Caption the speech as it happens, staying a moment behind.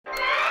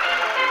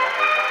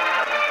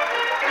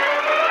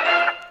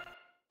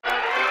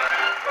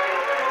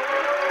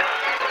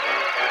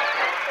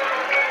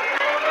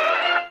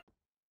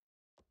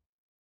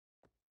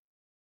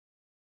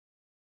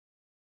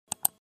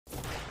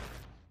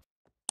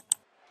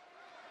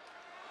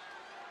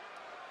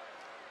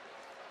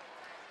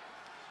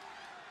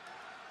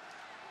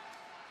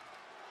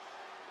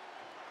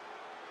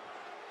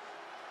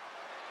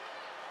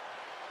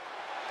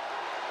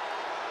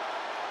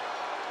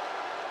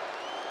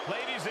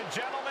Ladies and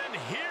gentlemen,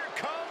 here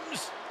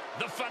comes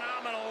the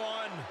phenomenal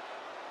one.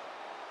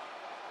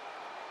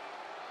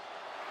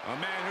 A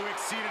man who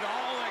exceeded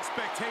all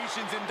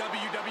expectations in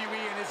WWE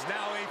and is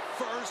now a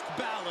first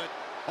ballot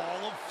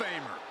Hall of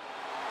Famer.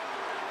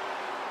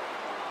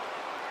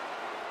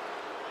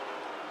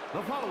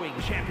 The following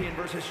champion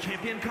versus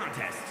champion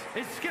contest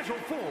is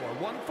scheduled for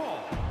one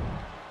fall.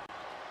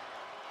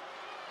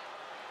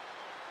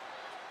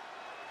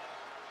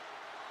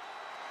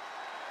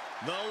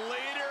 The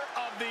leader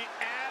of the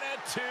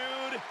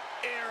Attitude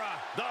Era,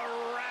 the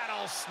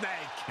Rattlesnake.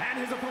 And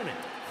his opponent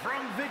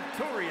from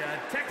Victoria,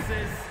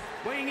 Texas,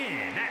 weighing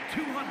in at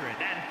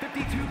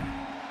 252.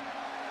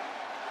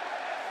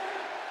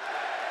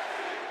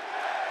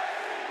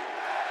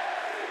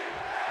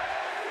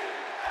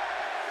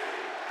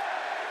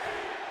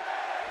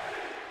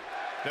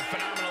 The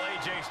phenomenal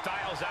AJ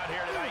Styles out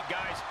here tonight,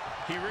 guys.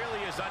 He really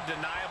is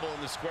undeniable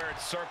in the squared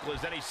circle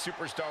as any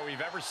superstar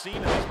we've ever seen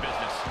in this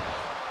business.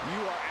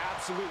 You are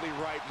absolutely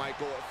right,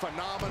 Michael.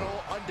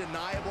 Phenomenal,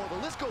 undeniable, the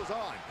list goes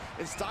on.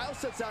 And Styles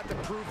sets out to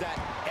prove that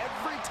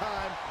every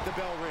time the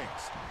bell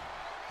rings.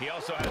 He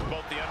also has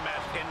both the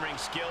unmatched in-ring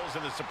skills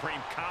and the supreme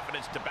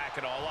confidence to back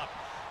it all up.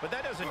 But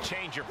that doesn't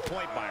change your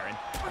point, Byron,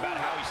 about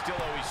how he still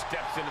always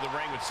steps into the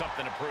ring with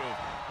something to prove.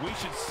 We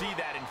should see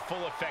that in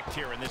full effect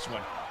here in this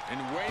one. And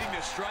waiting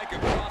to strike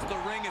across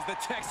the ring is the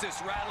Texas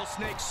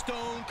Rattlesnake,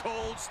 Stone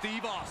Cold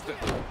Steve Austin.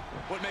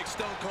 What makes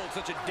Stone Cold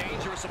such a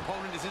dangerous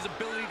opponent is his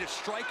ability to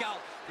strike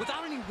out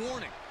without any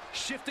warning,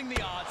 shifting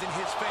the odds in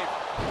his favor.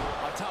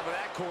 On top of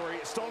that,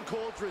 Corey, Stone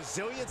Cold's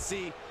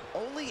resiliency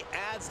only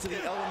adds to the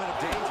element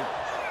of danger.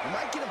 You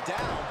might get him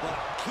down, but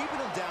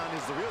keeping him down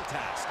is the real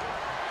task.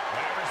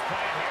 Whatever's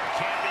playing here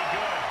can't be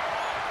good.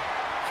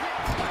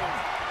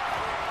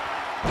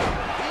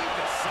 Leave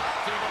the side.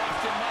 Steve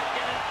Austin might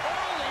get an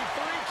early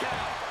 3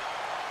 count.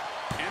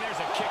 And there's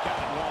a kick out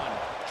at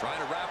 1.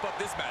 Trying to wrap up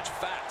this match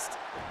fast.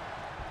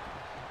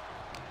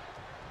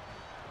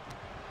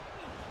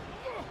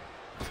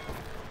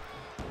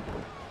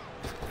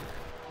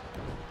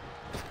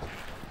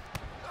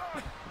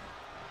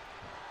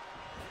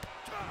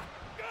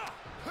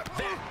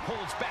 That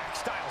holds back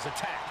Styles'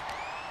 attack.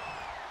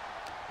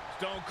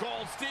 Stone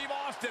Cold Steve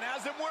Austin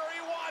has him where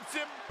he wants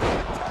him.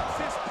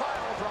 Texas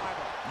pile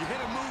driver. You hit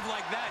a move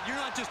like that,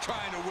 you're not just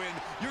trying to win,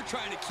 you're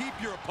trying to keep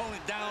your opponent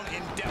down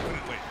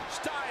indefinitely.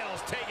 Styles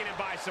taking it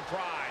by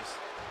surprise.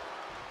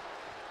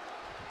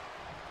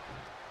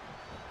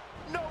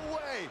 No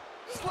way.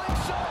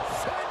 Slingshot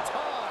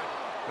senton.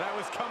 That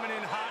was coming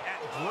in hot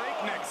at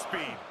breakneck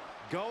speed.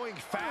 Going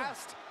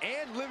fast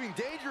and living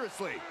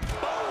dangerously.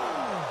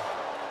 Boom!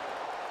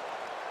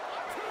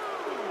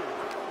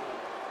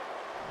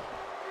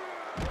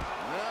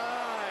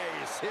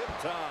 Nice hip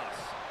toss.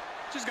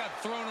 Just got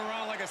thrown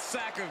around like a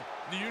sack of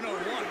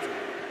you-know-what.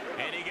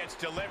 And he gets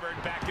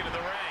delivered back into the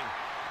ring.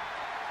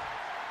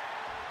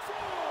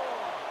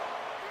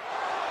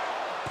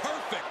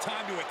 Perfect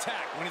time to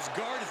attack when his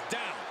guard is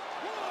down.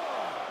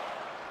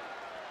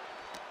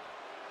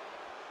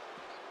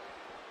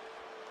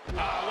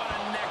 Oh, what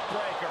a neck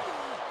breaker.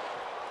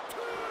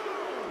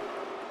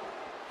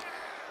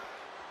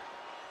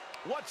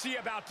 What's he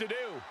about to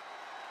do?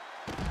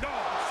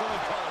 Oh, someone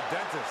call a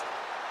dentist.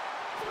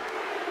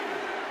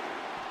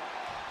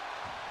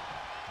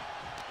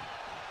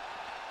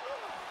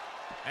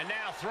 And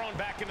now thrown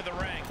back into the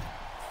ring.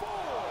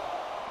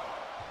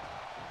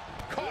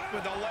 Caught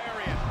with a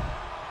lariat.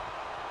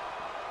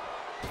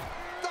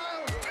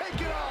 Styles,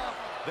 take it off.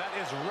 That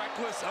is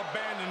reckless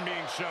abandon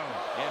being shown.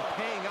 And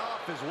paying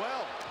off as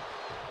well.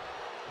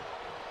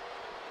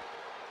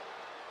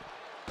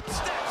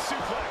 Snap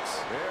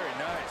suplex. Very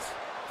nice.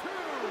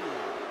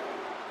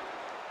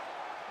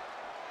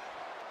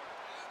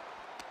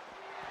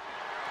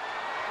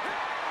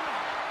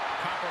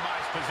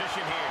 Compromised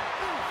position here.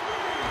 Oh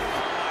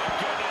my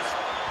goodness.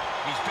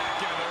 He's back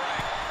into the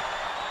ring.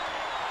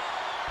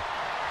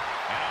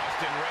 And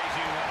Austin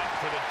raising one up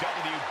for the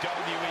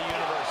WWE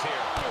Universe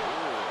here.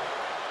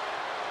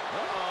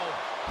 Uh-oh.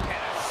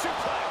 And a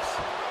suplex.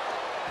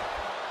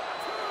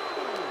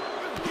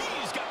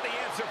 He's got the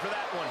answer for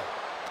that one.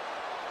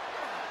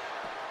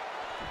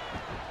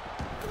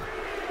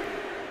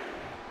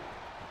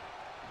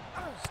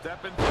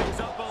 Stepping things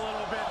up a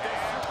little bit. This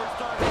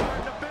superstar is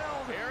starting to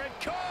build. Here it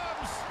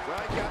comes.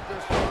 Strike after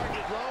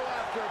strike, blow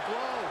after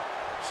blow.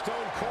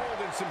 Stone Cold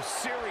in some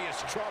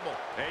serious trouble.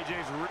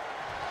 AJ's...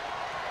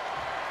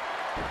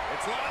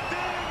 It's locked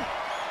in.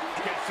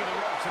 Gets to the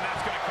ropes, and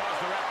that's going to cause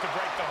the ref to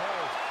break the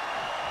hold.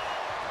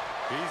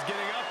 He's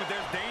getting up, but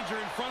there's danger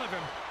in front of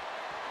him.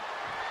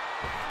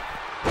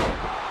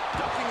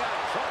 Ducking out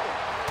of trouble.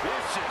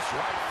 Vicious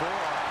right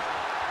forearm.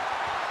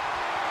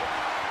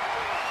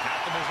 Not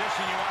the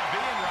position you want to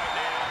be in right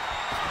now.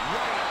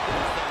 Right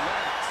against the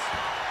legs.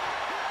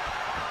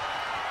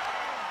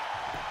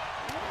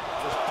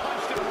 Just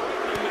punched him right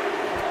in the neck.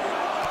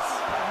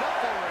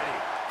 Enough already.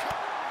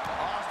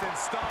 Austin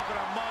stomping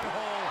a mud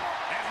hole.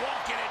 And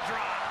walking it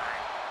dry.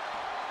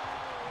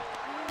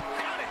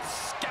 Got it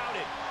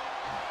scouted.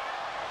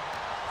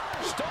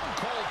 Stone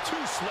Cold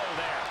too slow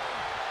there.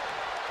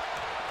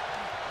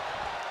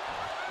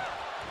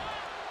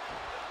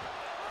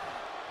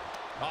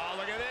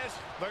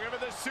 Looking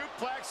for the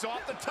suplex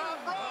off the top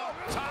rope.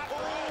 Top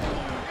rope.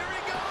 Here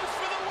he goes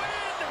for the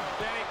win.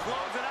 Then he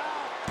closes it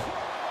out.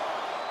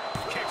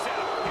 Kicks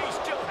out. He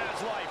still has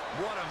life.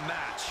 What a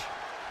match.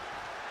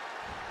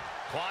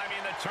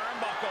 Climbing the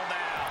turnbuckle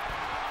now.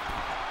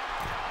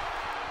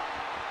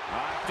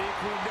 I think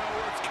we know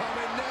what's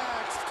coming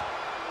next.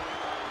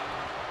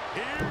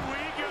 Here we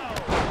go.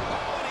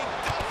 Oh, and he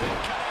doesn't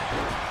connect.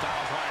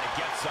 Styles wanted to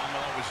get some,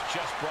 well, it was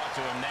just brought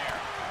to him there.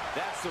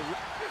 That's the...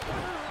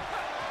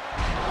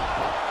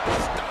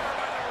 Star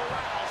by the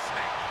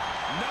rattlesnake.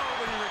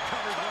 Nobody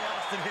recovers when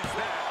Austin hits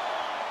that.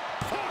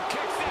 Oh,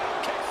 kicks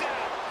out, kicks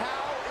out. How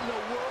in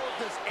the world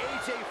does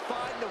AJ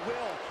find the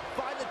will,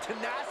 find the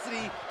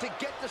tenacity to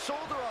get the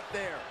shoulder up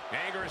there?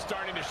 Anger is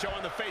starting to show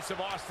in the face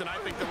of Austin. I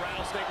think the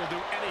rattlesnake will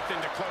do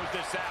anything to close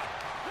this out.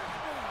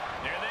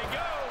 There they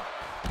go.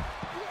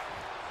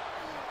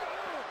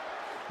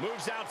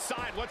 Moves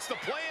outside. What's the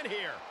plan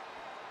here?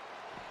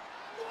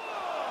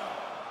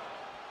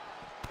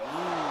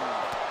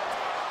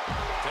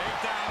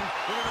 Takedown.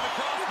 Look at the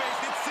crossface.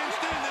 It's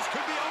cinched in. This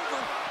could be over.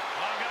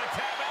 Oh, I'm going to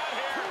tap out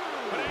here,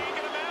 but it ain't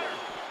going to matter.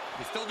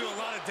 He still do a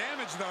lot of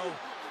damage, though.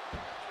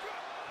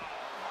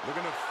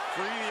 Looking to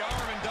free the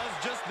arm and does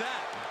just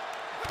that.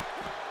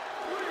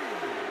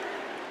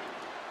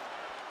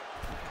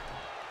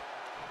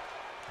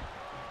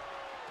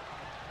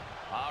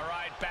 All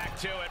right, back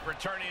to it.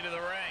 Returning to the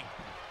ring.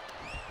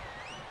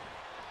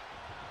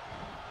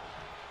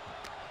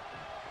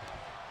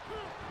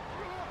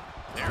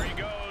 There he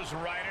goes,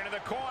 right into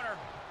the corner.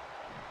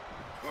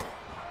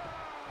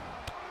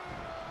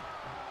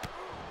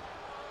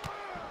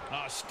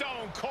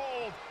 Stone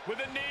Cold with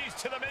the knees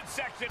to the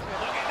midsection. Looking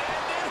to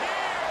end it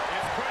here.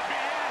 This could be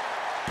it.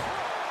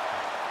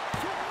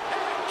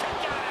 And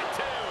kick out at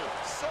two.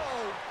 So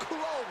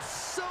close,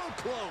 so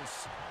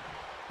close.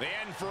 The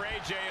end for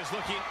AJ is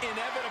looking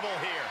inevitable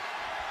here.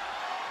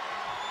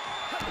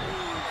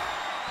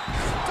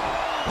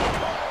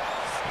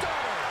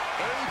 Stunner.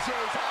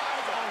 AJ's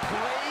eyes are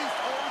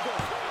glazed over.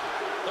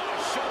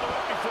 Shoulder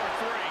up before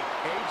three.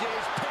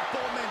 AJ's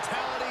pitbull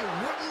mentality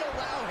wouldn't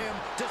allow him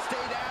to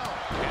stay down.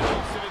 And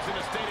Austin is in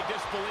a state of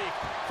disbelief.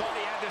 Thought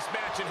he had this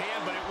match in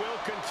hand, but it will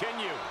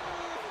continue.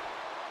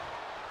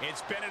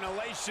 It's been an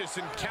hellacious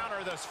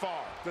encounter thus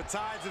far. The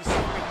tides have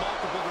swung in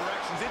multiple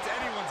directions. It's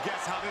anyone's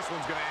guess how this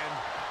one's going to end.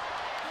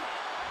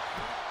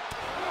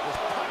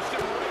 Punched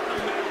him right in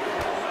the middle.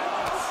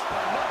 Relentless.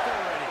 Enough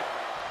already.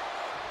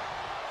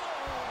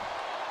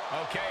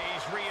 Okay,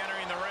 he's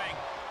re-entering the ring.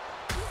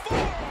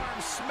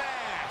 Forearm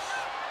smash.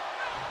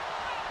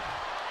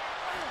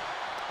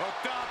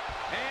 Hooked up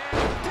and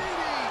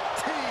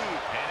DDT.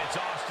 And it's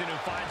Austin who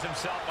finds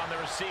himself on the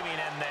receiving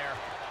end there.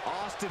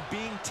 Austin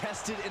being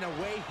tested in a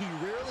way he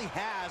rarely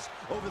has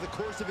over the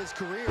course of his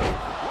career.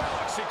 Well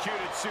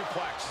executed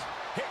suplex.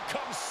 Here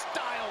comes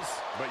Styles.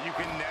 But you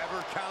can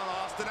never count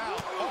Austin out.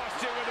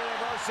 Austin with a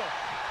reversal.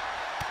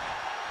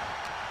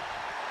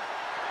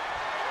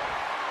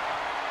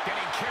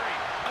 Getting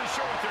carried.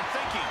 Unsure what they're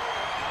thinking.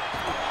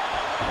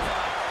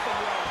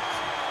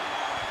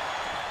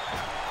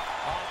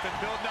 Austin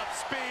building up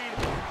speed.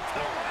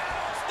 The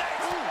rattlesnake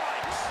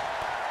strikes.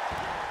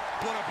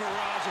 What a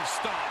barrage of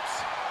stops.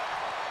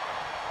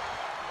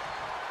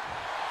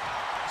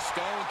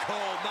 Stone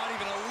Cold not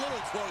even a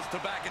little close to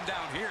backing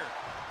down here.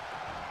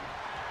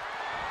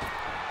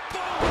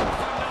 Boom!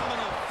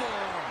 Phenomenal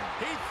form.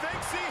 He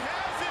thinks he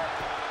has it.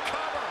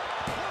 Cover.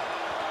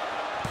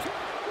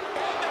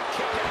 And the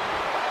kick out.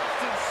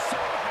 Austin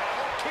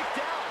somehow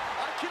kicked out.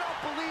 I cannot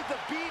believe the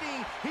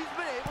beating he's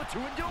been able to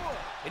endure.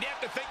 And you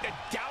have to think that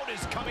doubt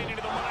is coming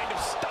into the mind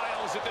of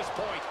Styles at this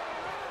point.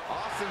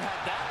 Austin had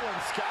that one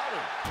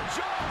scouted.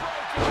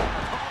 Jawbreaker.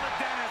 Call it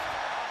Dennis.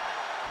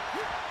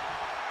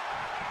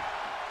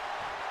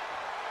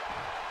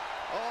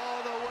 All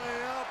the way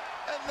up.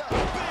 And the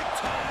big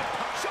time.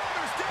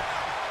 Shoulders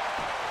down.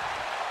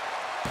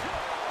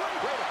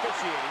 Great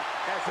officiating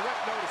as the ref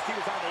noticed he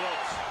was on the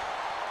ropes.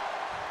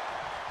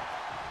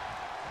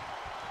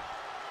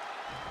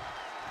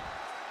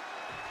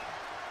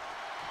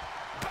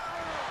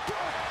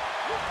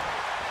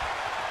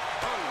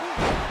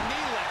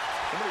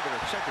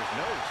 Check his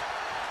nose.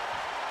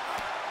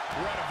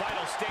 We're at a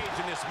vital stage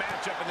in this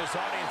matchup, and this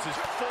audience is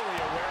fully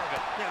aware of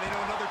it. Yeah, they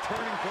know another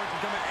turning point can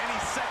come at any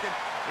second,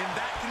 and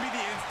that can be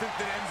the instant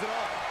that ends it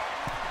all.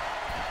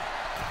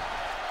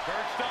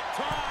 Perched up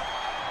top.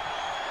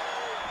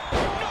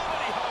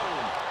 Nobody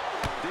home.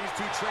 These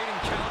two trading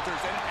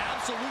counters, an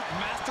absolute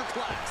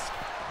masterclass.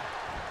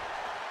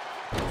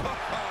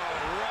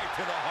 Right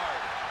to the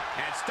heart.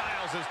 And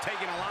Styles is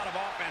taking a lot of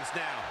offense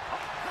now.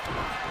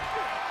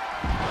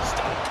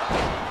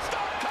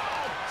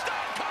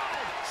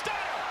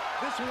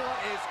 This one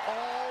is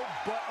all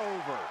but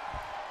over.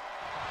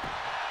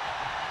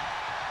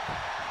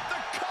 The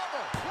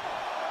cover.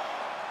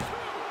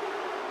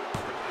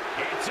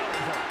 It's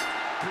over.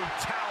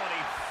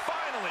 Brutality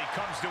finally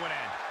comes to an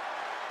end.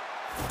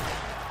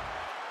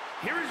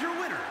 Here is your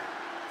winner,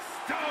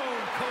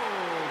 Stone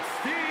Cold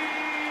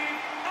Steve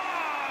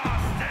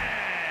Austin.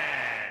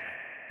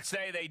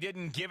 say they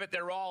didn't give it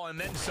their all and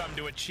then some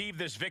to achieve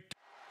this victory.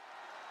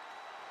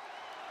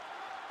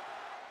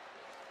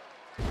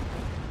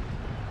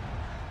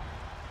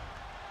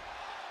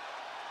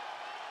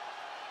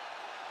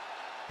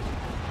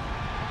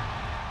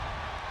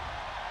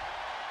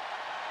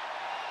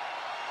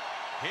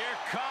 Here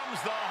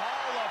comes the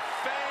Hall of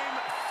Fame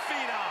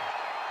phenom,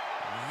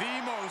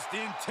 the most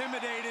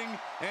intimidating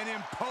and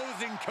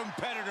imposing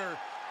competitor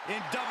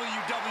in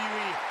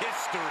WWE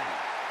history.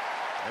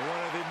 And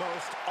one of the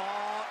most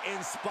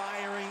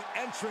awe-inspiring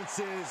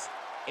entrances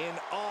in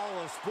all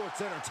of sports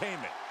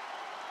entertainment.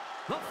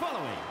 The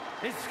following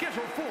is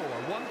scheduled for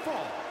one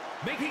fall,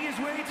 making his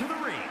way to the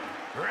ring,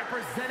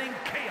 representing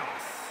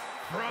Chaos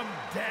from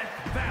Death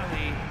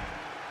Valley.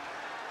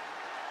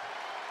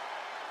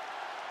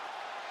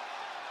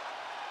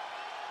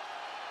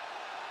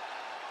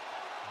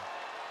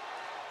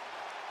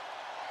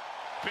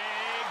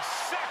 Big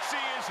Sexy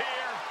is here.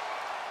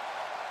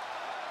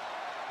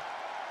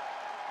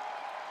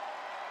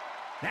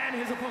 And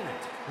his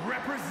opponent,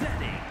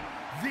 representing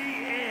the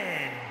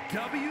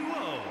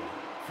NWO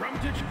from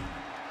Detroit.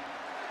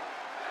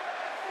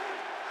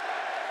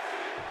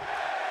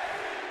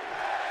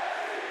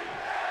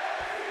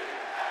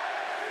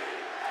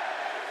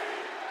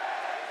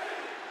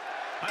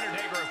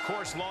 Undertaker, of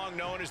course, long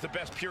known as the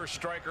best pure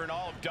striker in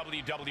all of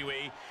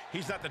WWE.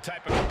 He's not the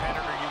type of competitor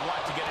you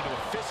want to get into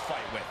a fist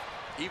fight with.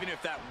 Even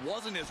if that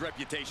wasn't his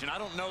reputation, I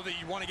don't know that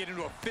you want to get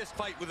into a fist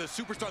fight with a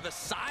superstar the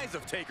size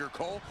of Taker,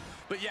 Cole.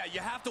 But yeah, you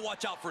have to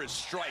watch out for his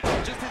strikes,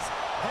 just his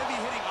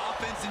heavy-hitting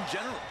offense in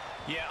general.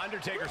 Yeah,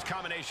 Undertaker's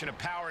combination of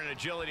power and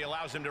agility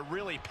allows him to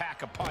really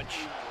pack a punch.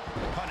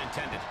 Pun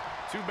intended.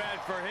 Too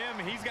bad for him,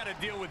 he's got to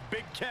deal with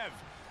Big Kev,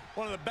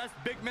 one of the best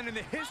big men in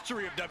the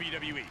history of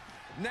WWE.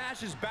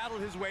 Nash has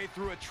battled his way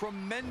through a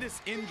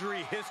tremendous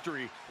injury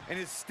history and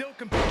is still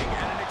competing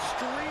at an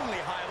extremely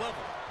high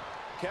level.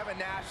 Kevin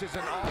Nash is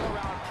an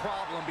all-around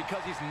problem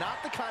because he's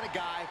not the kind of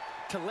guy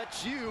to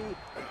let you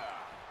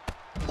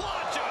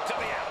launch out to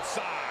the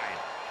outside.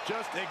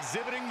 Just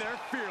exhibiting their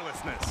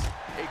fearlessness.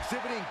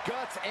 Exhibiting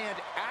guts and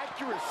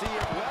accuracy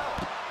as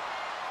well.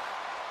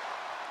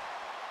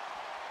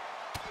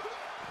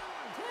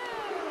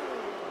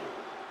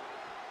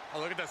 Oh,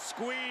 look at the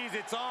squeeze.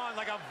 It's on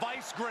like a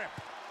vice grip.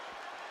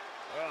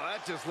 Oh,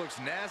 that just looks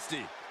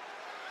nasty.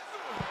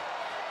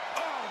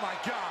 Oh, my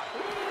God.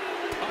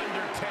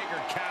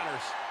 Undertaker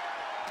counters.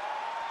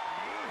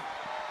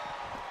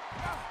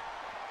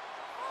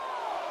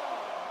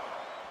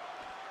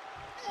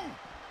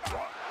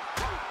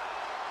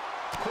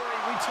 Corey,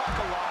 we talk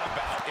a lot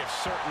about if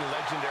certain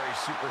legendary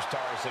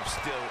superstars have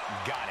still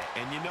got it.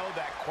 And you know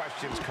that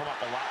question's come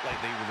up a lot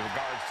lately with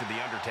regards to The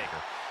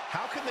Undertaker.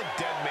 How can the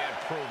dead man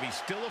prove he's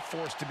still a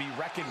force to be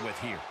reckoned with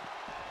here?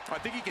 I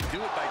think he can do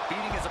it by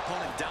beating his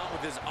opponent down with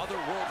his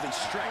otherworldly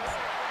strength,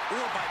 or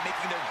by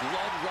making their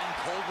blood run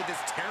cold with his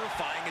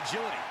terrifying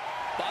agility.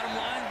 Bottom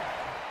line,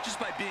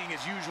 just by being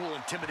his usual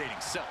intimidating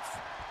self.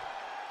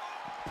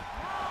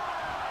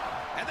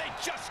 And they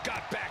just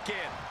got back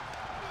in.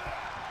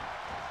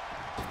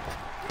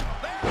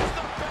 There's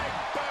the big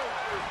boot.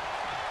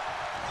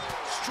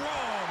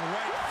 Strong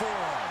right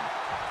forearm.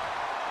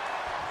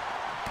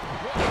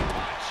 What a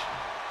punch.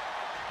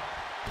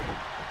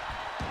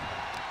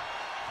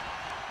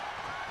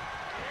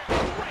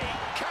 Great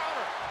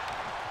counter.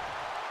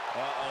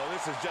 Uh-oh,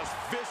 this is just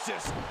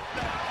vicious. Oh,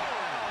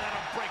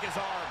 that'll break his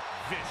arm.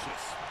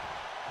 Vicious.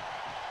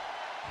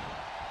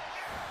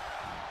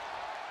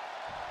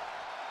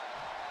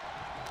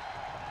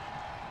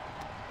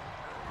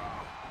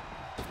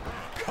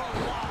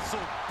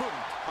 Colossal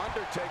boot.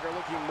 Undertaker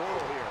looking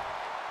mortal here.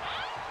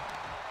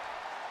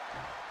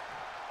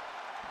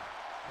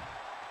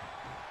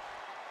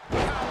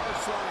 Power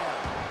slam.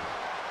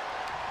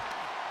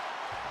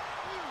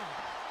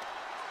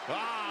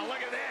 Ah,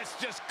 look at this,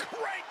 just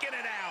cranking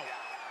it out.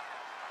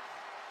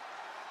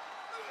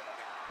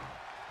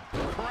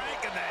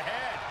 Cranking the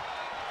head.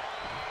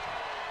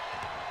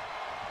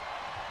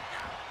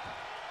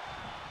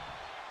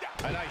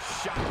 A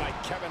nice shot by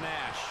Kevin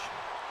Nash.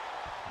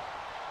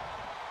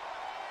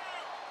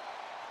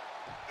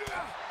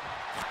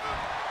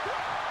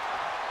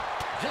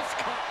 Just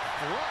caught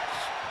flush.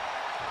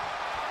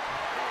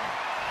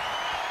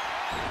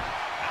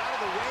 Out of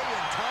the way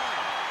in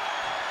time.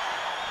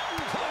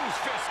 Close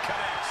fist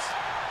connects.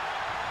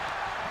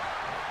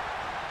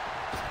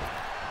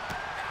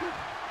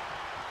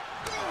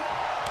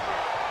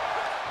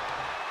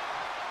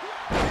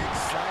 Big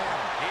slam.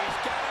 He's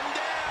got him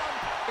down.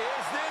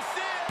 Is this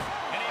it?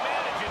 And he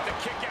manages to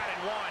kick out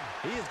in one.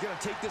 He is going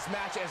to take this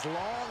match as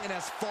long and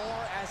as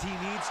far as he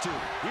needs to.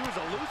 He was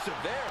elusive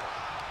there.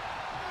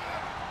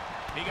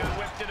 He got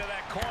whipped into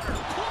that corner.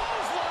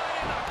 Clothesline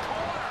in the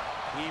corner.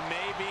 He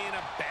may be in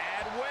a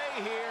bad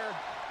way here.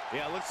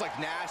 Yeah, it looks like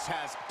Nash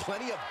has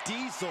plenty of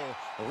diesel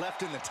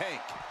left in the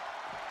tank.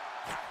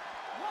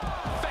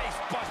 Face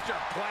buster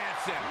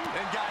plants him.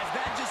 And guys,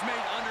 that just made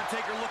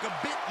Undertaker look a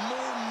bit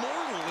more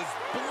mortal as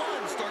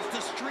blood starts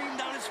to stream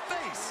down his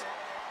face.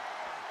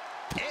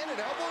 And an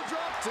elbow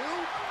drop, too.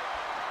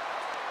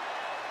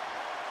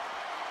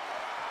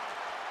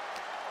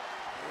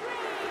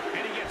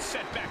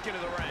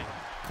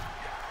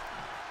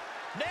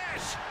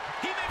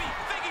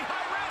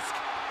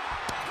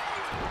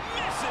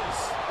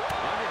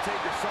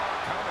 Undertaker saw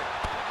it coming.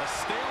 A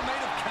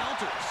stalemate of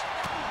counters.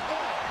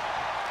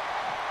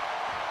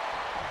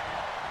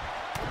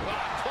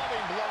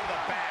 Clubbing blow to the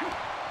back.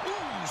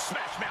 Ooh,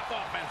 smash mouth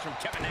offense from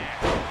Kevin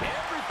Nash.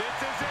 This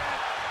is it.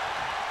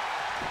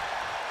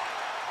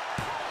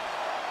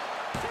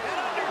 And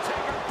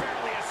Undertaker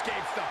barely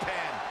escapes the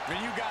pin.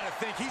 And you got to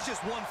think he's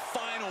just one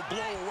final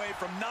blow away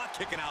from not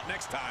kicking out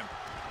next time.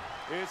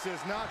 This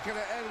is not going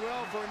to end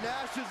well for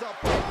Nash's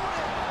opponent.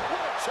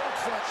 What a choke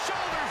slam.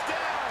 Shoulders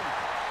down.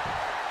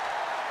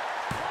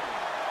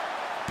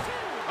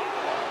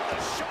 Oh, the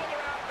shoulder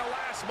out in the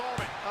last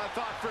moment. I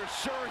thought for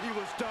sure he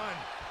was done.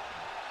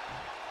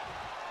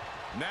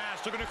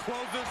 Nash looking to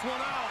close this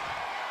one out.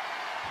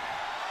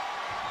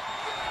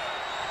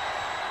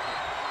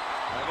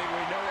 I think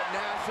we know what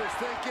Nash is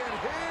thinking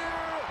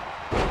here.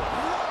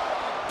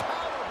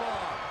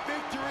 Powerbomb.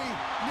 Victory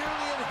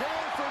nearly in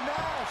hand for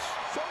Nash.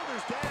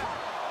 Shoulders down.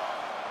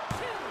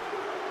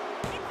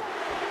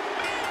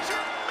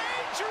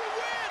 Major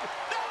win.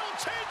 That'll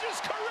change his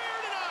career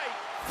tonight.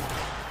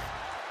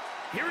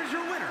 Here is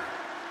your winner,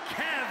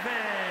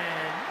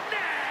 Kevin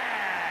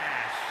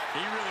Nash.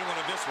 He really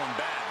wanted this one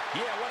bad.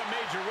 Yeah, what a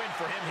major win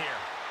for him here.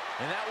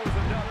 And that was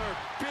another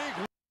big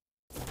win.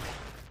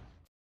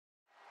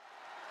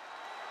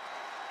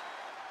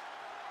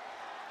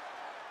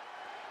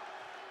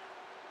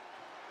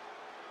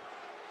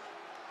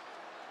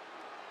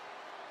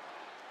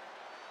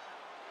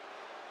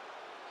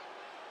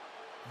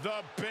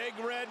 The Big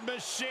Red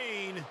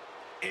Machine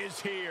is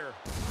here.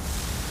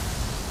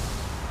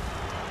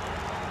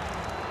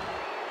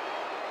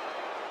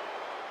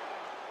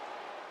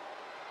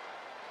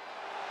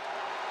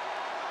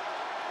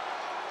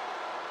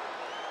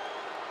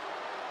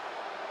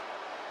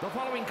 The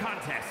following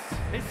contest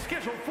is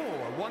scheduled for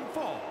one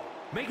fall.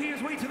 Making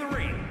his way to the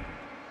ring,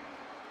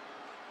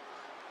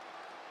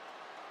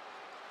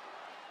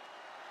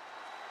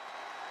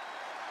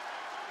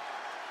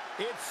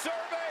 It's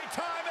survey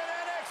time at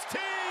NXT.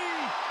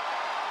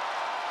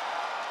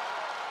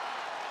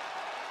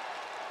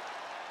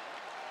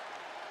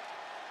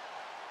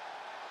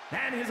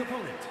 and his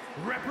opponent,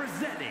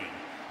 representing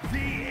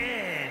the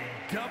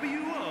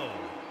NWO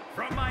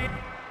from Miami.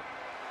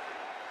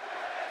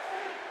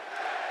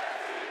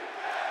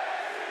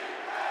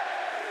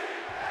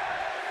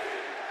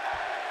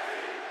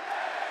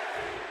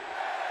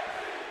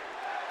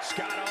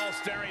 Scott Hall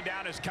staring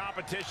down his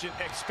competition.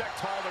 Expect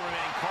Hall to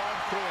remain calm,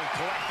 cool, and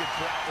collected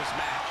throughout this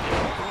match.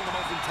 One of the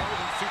most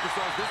intelligent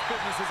superstars this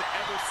business has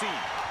ever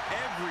seen.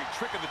 Every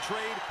trick of the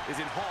trade is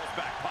in Hall's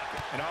back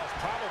pocket. And Hall's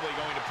probably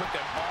going to put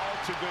them all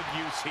to good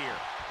use here.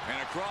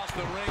 And across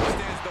the ring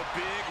stands the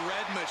Big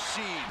Red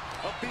Machine,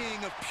 a being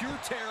of pure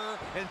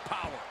terror and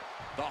power.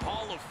 The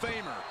Hall of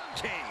Famer,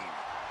 Kane.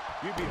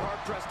 You'd be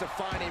hard-pressed to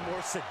find a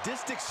more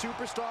sadistic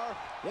superstar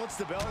once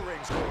the bell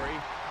rings, Corey.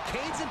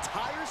 Kane's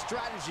entire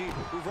strategy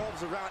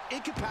revolves around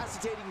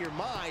incapacitating your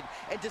mind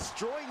and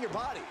destroying your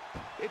body.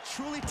 It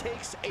truly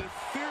takes a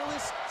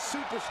fearless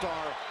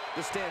superstar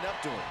to stand up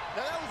to him.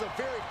 Now, that was a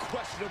very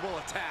questionable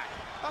attack.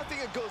 I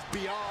think it goes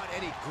beyond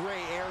any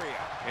gray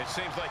area. It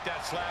seems like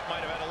that slap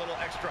might have had a little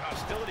extra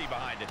hostility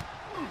behind it.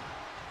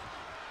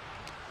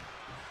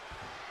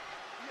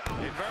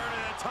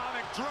 Inverted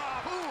atomic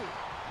drop. Ooh.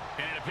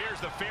 And it appears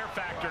the fear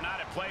factor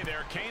not at play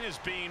there. Kane is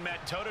being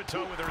met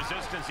toe-to-toe with a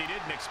resistance he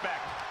didn't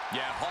expect.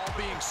 Yeah, Hall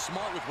being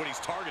smart with what he's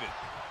targeted.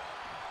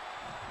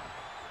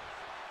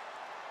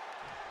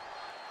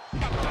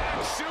 A back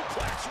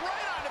suplex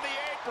right onto the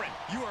apron.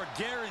 You are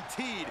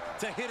guaranteed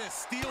to hit a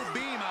steel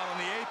beam out on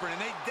the apron,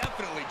 and they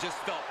definitely just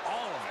felt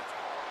all of it.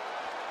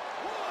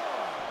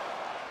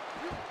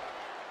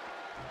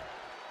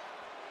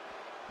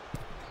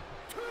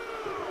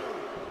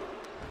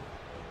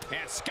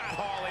 And Scott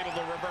Hall able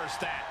to reverse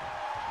that.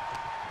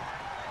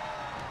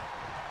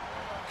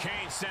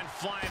 Kane sent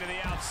flying to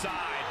the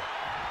outside.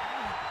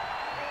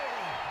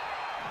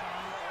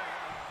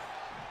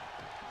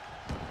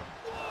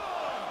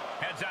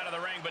 Heads out of the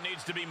ring, but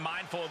needs to be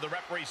mindful of the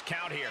referee's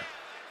count here.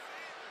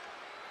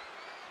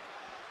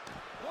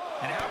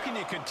 And how can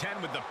you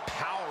contend with the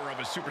power of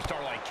a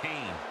superstar like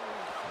Kane?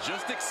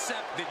 Just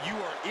accept that you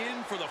are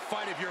in for the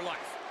fight of your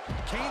life.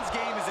 Kane's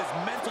game is as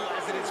mental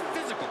as it is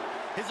physical.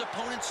 His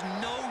opponents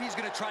know he's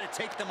going to try to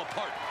take them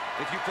apart.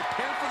 If you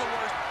prepare for the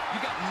worst,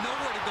 you got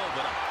nowhere to go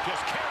but up.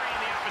 Just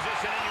carrying the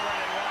opposition anywhere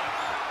they want.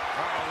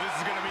 Oh, this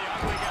is going to be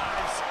ugly,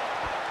 guys.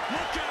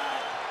 Look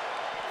out!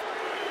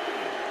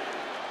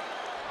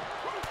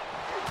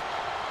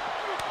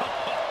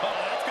 Oh,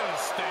 that's going to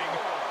sting.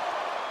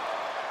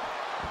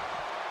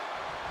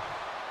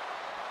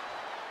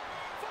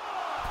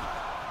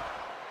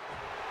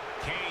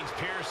 Kane's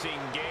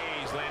piercing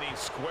gaze landing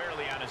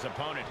squarely on his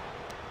opponent.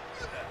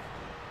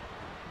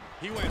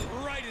 He went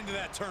right into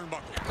that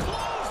turnbuckle.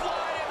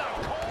 Clothesline in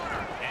the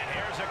corner. And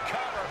here's a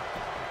cover.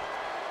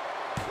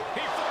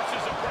 He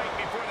forces a break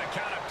before the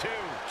count of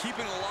two.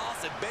 Keeping a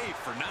loss at bay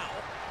for now.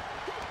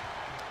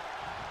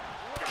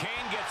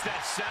 Kane gets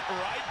that sent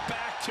right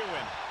back to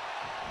him.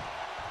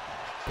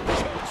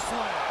 Choke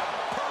slam.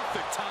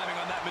 Perfect timing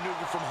on that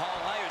maneuver from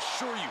Hall. I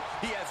assure you,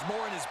 he has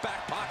more in his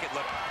back pocket.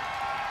 Look.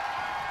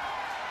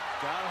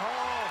 Scott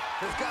Hall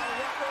has got it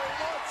right where he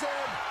wants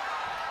him.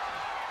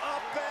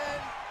 Up and...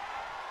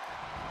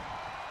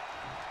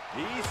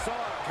 He saw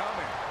it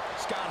coming.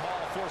 Scott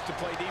Hall forced to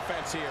play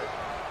defense here.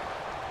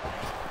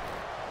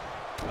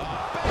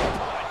 Back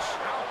punch.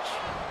 Ouch.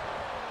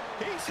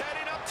 He's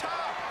heading up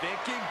top.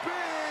 Thinking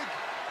big.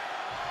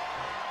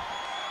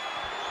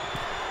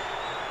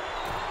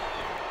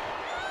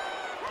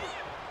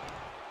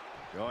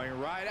 Going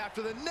right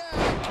after the neck.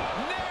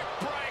 Neck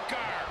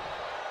breaker.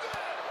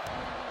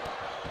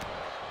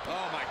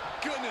 Oh, my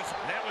goodness.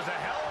 That was a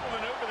hell of a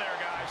maneuver there,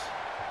 guys.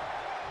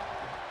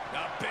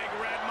 The big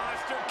red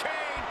monster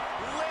Kane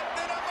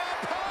lifted him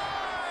up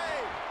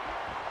high.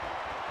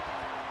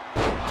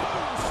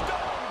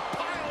 Tombstone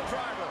pile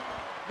driver.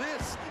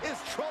 This is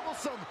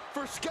troublesome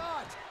for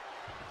Scott.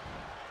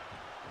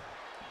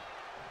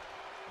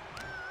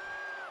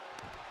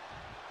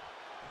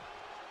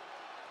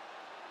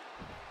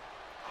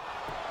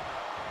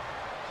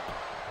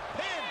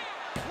 Pin.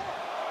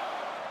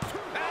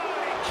 Oh,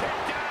 he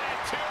kicked out at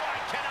 2. I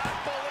cannot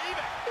believe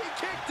it. He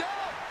kicked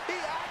out. He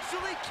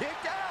actually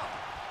kicked out.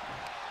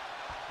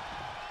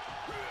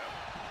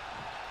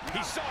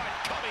 He saw it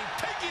coming,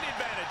 taking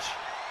advantage.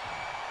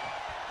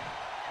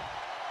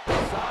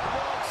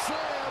 Sidewalk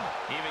slam.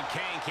 Even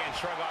Kane can't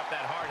shrug off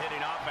that hard-hitting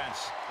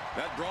offense.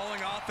 That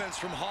brawling offense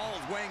from Hall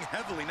is weighing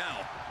heavily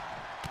now.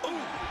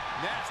 Ooh,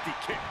 nasty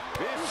kick.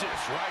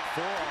 Vicious right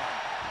forearm.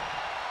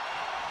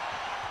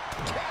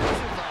 Catches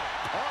a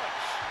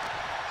punch.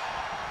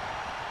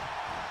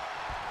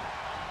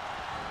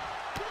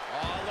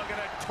 Oh, looking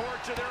to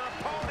torture their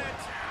opponent.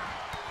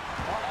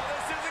 Oh,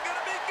 this isn't going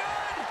to be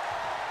good.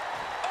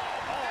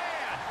 Oh,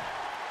 man.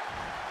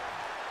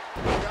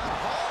 Got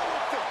Hall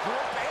with the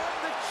grip and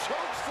the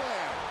choke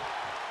slam.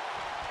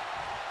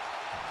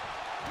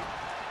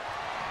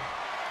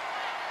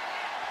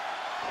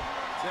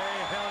 Say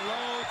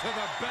hello to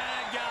the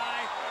bad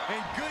guy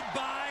and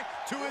goodbye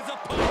to his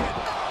opponent.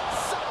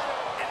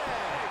 Outside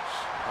edge.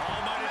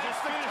 Almighty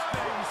just finished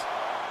things.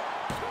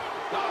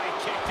 Oh, he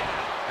kicked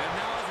out. And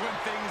now is when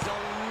things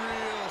are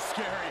real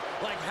scary.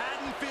 Like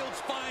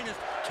Haddonfield's finest,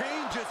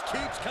 Kane just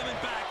keeps coming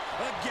back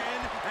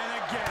again and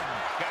again.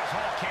 Guys,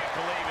 Hall can't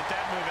believe it.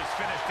 That move has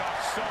finished off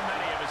so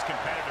many of his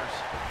competitors.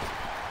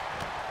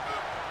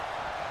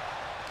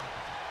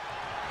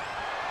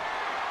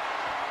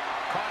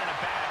 Caught in a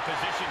bad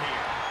position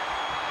here.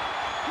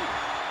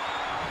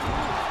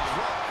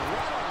 Dropped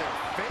right on their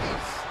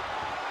face.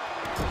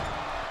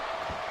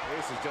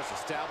 This is just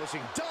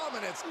establishing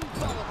dominance,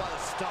 followed by the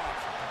stomp.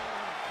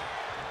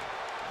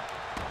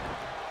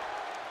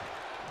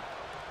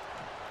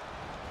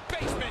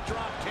 Basement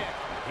drop kick.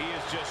 He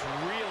is just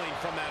reeling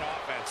from that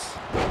offense.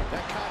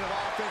 That kind of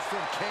offense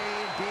from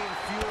Kane being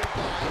fueled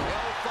by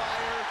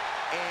hellfire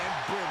and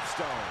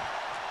brimstone.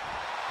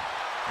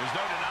 There's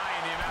no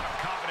denying the amount of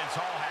confidence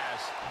Hall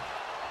has.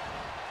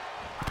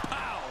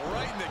 Pow!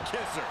 Right in the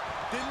kisser.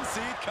 Didn't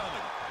see it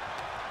coming.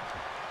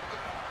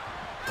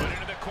 Put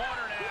into the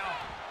corner now.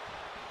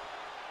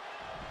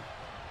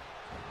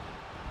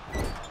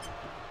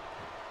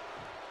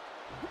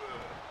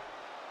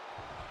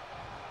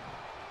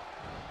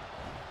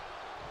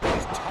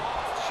 He's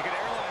tossed. She got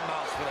airline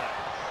miles for that.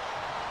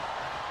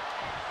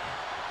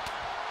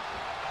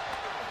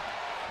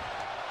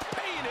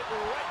 Paying it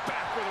right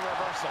back with a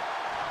reversal.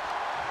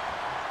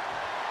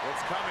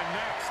 What's coming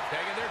next?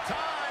 Taking their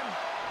time.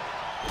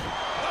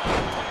 Oh,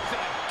 punch to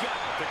the gut.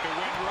 Took the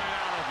wind right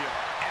out of you.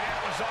 And that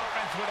was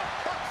offense with a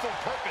hurtful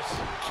purpose.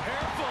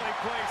 Carefully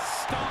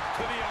placed stomp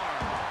to the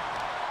arm.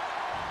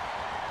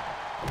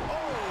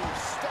 Oh,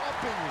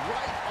 stomping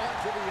right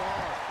onto the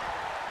arm.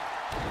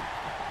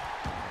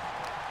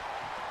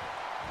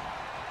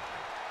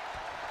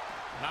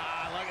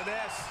 Ah, look at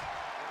this.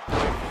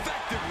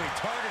 Effectively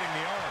targeting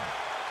the arm.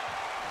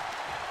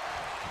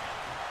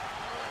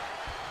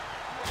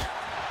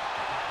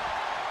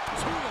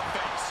 To the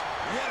face.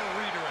 What a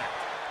redirect.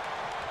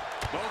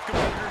 Both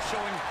competitors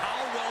showing how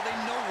well they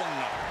know one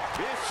another.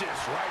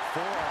 Vicious right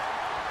forearm.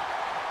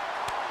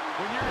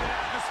 When you're in an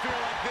atmosphere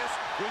like this,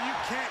 when you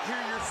can't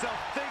hear yourself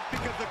think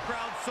because the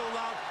crowd's so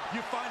loud,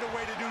 you find a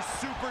way to do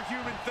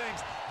superhuman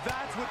things.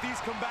 That's what these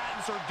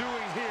combatants are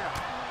doing here.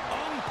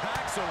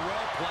 Unpacks a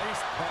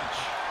well-placed punch.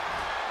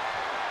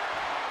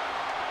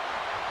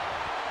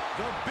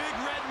 The Big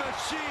Red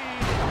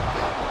Machine.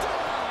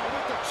 Down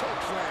with the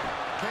choke slam.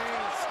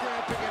 Kane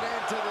stamping an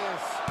end to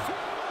this.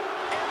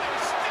 And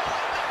they're still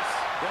in this.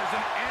 There's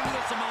an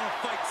endless amount of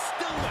fight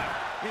still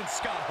left in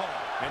Scott Hall.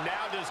 And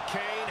now does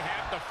Kane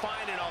have to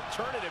find an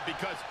alternative,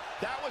 because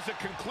that was a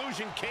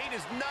conclusion Kane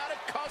is not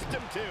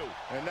accustomed to.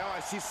 And now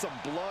I see some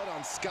blood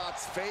on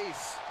Scott's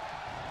face.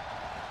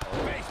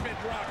 Basement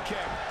drop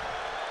kick.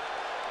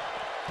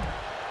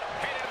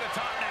 Headed to the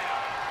top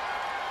now.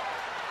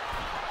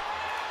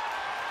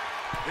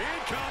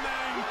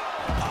 Incoming.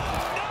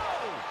 Oh, no!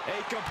 A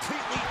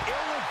completely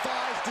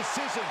ill-advised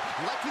decision,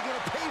 likely going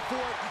to pay for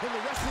it in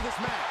the rest of this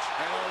match.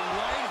 And a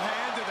right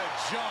hand to the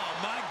jaw.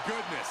 My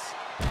goodness.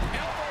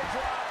 Elbow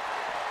drop.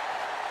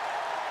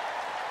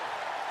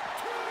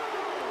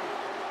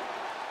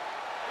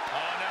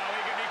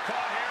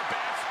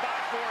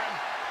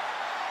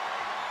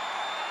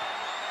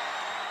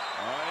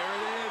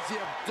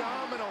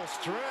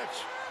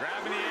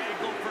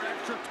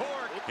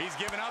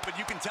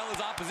 tell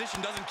his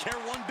opposition doesn't care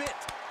one bit.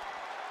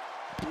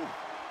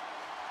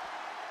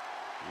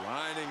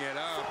 Lining it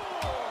up.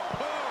 Oh,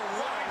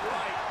 right.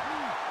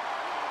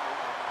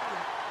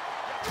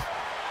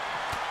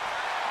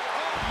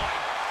 Oh, my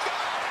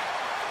God!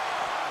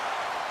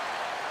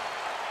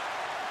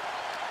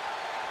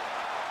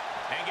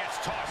 And gets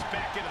tossed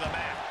back into the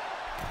mat.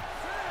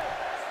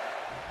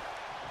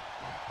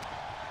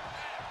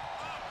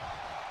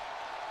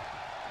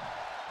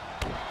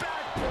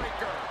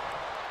 Backbreaker.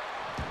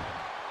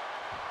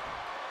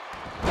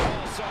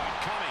 All saw it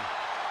coming.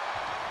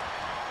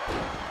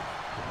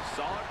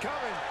 Saw it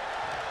coming.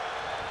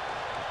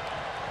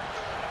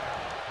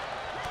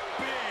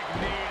 Big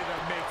knee to the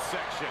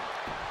midsection.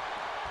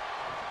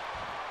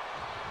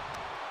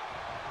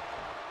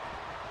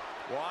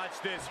 Watch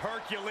this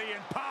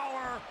Herculean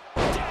power.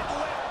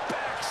 Deadlift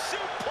back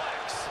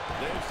suplex.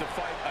 Lives to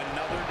fight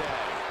another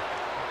day.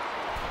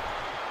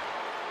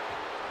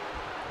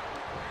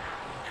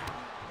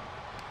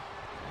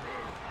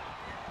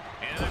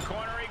 Into the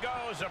corner he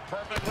goes. A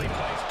perfectly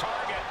placed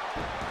target.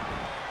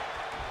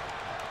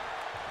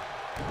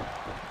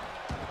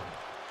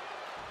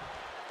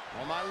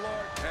 Oh, my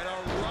Lord. And a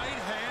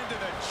right hand to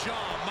the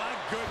jaw. My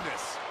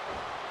goodness.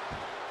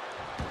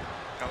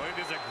 Oh, look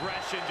at his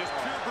aggression, just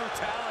pure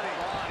brutality.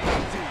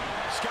 Easy.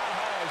 Scott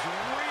Hall is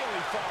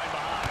really falling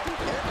behind.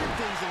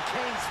 Everything's in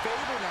Kane's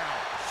favor now.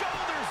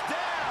 Shoulders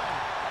down.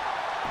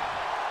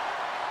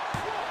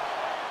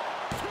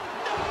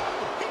 No!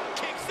 He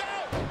kicks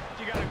out.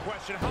 You got a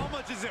question, how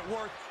much is it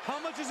worth?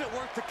 How much is it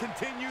worth to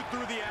continue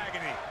through the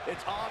agony?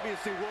 It's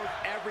obviously worth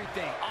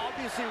everything.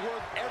 Obviously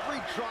worth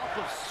every drop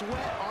of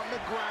sweat on the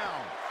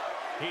ground.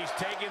 He's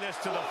taking this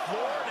to the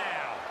floor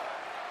now.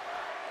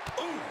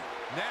 Ooh,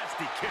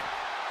 nasty kick.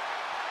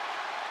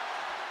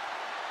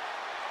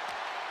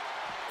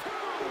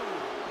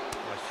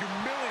 A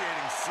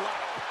humiliating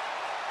slap.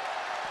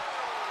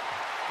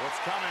 What's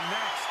coming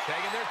next?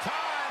 Taking their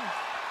time.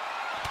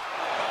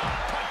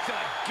 Punch to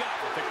the gut.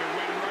 They can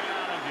win right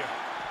out of you.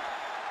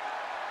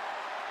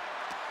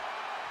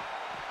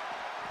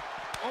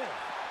 Oh,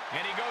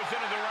 and he goes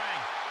into the ring.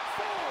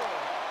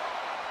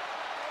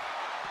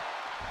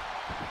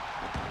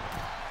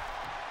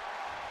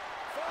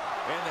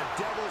 And the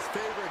devil's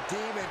favorite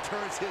demon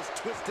turns his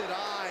twisted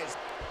eyes.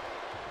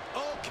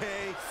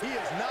 Okay, he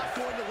is not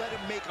going to let him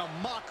make a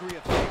mockery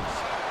of things.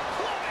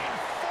 Flying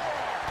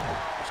forearm.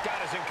 Scott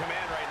is in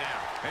command right now.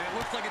 And it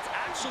looks like it's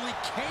actually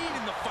Kane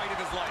in the fight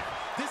of his life.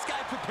 This guy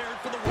prepared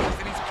for the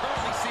worst, and he's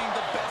currently seeing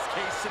the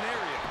best-case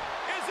scenario.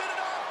 Is it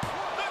enough?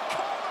 The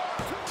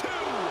cover.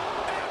 Two.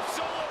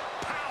 Absolute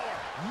power.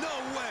 No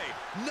way.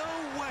 No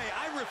way.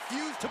 I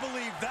refuse to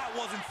believe that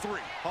wasn't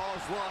three.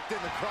 Hall's locked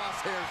in the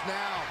crosshairs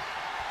now.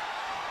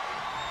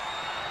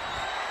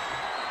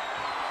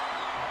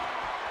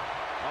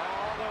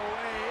 All the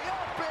way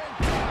up and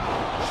down.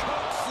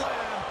 Choke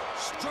slam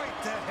straight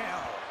to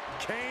hell.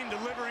 Kane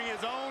delivering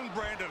his own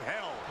brand of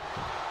hell.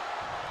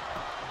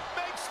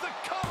 Makes the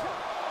cover.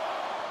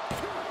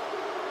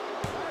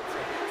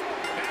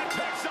 And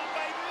picks up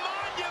a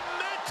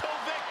monumental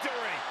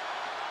victory.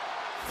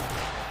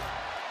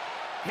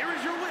 Here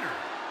is your winner,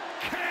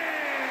 Kane!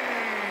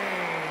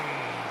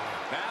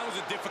 That was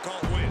a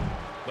difficult win.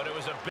 But it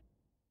was a big...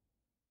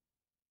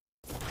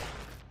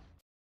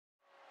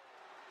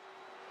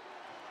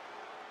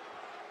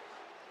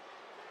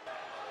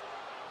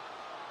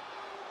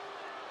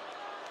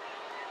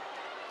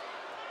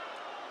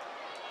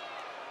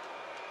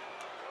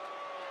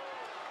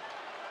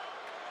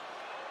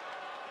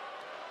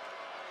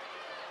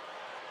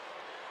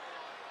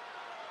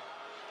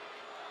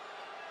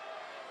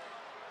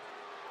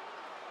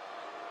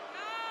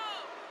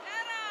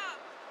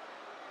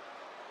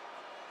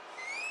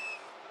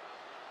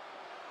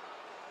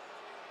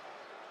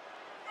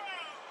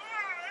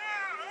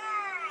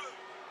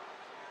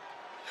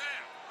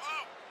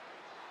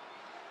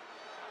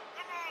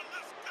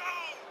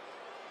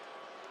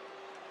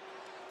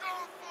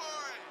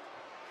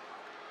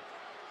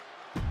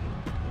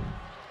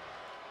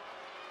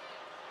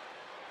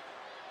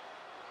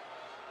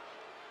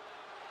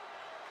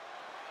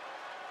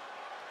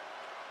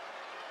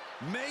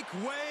 Make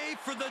way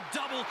for the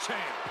double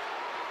champ.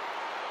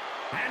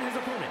 And his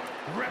opponent,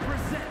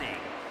 representing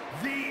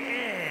the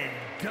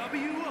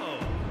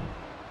NWO.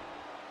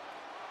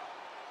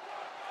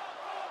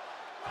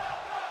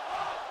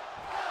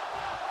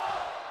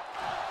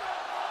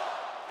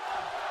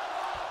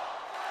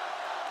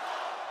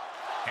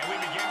 And we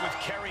begin with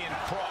Karrion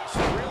Kross,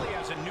 who really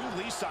has a new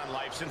lease on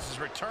life since his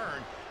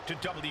return to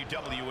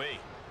WWE.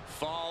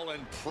 Fall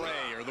and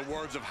pray are the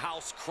words of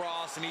House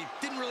Cross, and he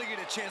didn't really get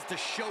a chance to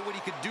show what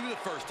he could do the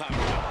first time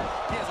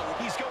around.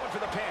 He's going for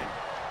the pin.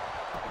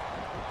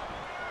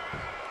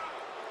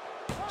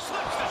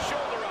 Slips the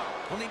shoulder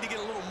up. We'll need to get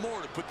a little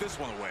more to put this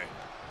one away.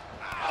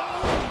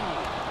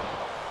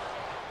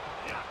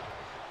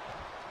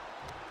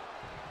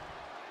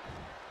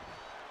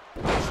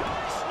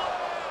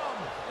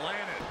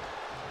 Landed.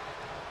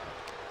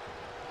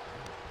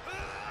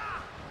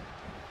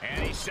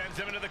 And he sends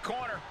him into the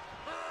corner.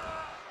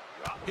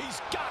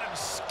 He's got him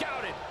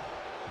scouted.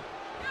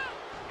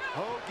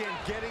 Hogan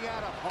getting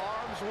out of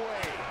harm's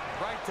way.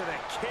 Right to the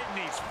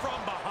kidneys from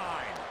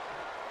behind.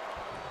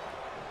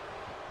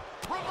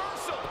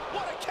 Reversal!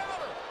 What a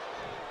counter!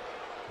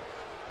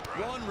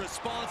 One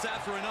response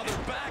after another.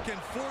 Back and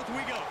forth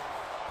we go.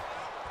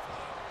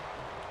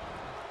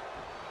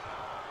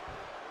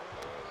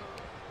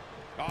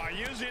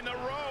 Using the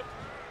rope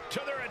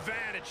to their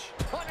advantage.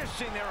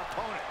 Punishing their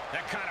opponent.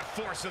 That kind of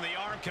force in the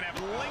arm can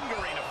have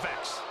lingering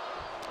effects.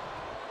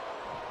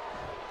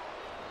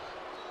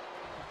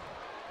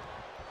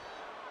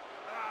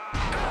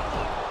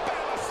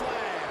 Alabama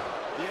slam!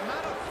 The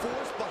amount of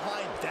force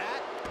behind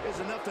that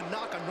is enough to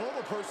knock a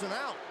normal person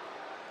out.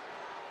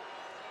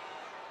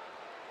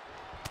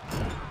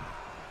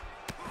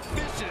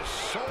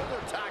 Vicious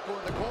shoulder tackle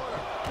in the corner.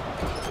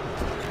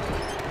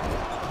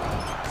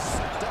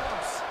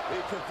 Stumps. The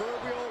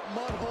proverbial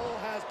mud hole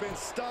has been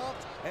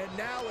stomped, and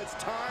now it's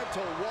time to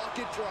walk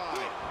it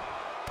dry.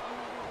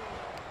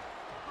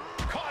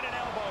 Caught an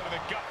elbow to the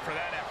gut for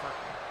that effort.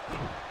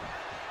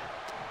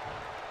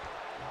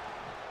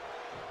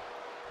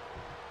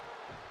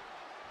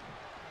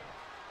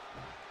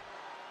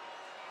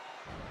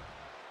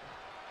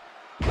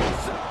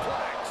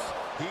 Suplex.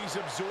 He's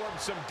absorbed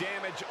some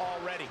damage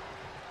already.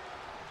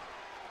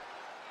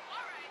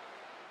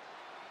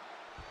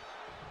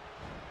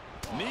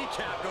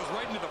 Kneecap goes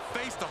right into the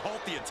face to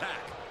halt the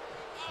attack.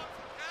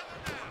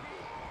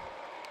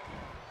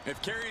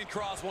 If Karrion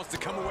Kross wants to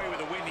come away with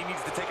a win, he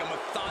needs to take a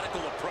methodical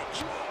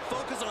approach.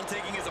 Focus on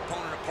taking his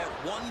opponent apart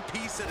one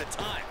piece at a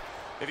time.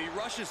 If he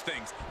rushes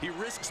things, he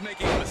risks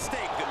making a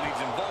mistake that leaves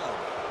him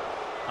vulnerable.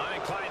 I'm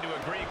inclined to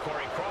agree,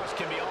 Corey. Kross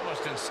can be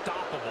almost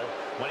unstoppable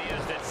when he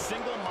has that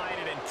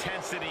single-minded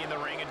intensity in the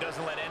ring and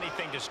doesn't let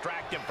anything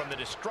distract him from the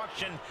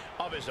destruction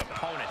of his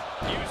opponent.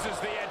 Uses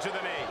the edge of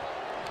the knee.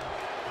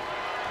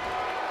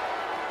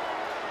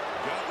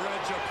 Gut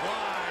wrench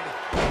applied.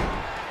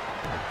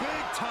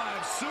 Big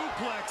time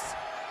suplex.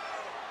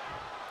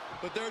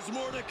 But there's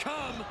more to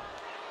come.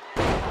 A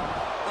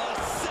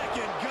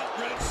second gut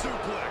wrench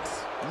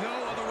suplex.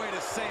 No other way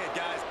to say it,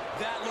 guys.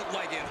 That looked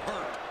like it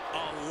hurt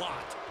a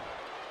lot.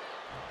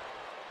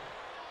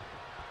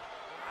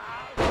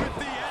 With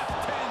the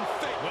F10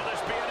 fake. Will this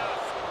be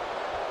enough?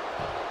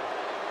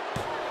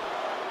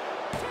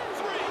 3,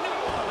 no!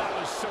 Oh, that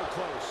was so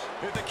close.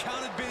 If the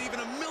count had been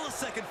even a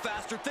millisecond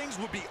faster, things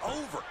would be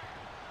over.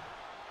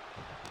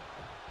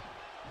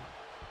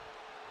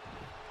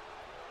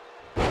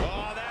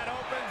 Oh, that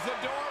opens the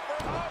door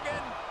for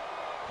Hogan.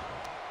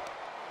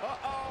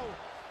 Uh-oh.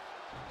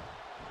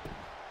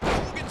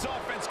 Hogan's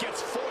offense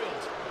gets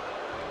foiled.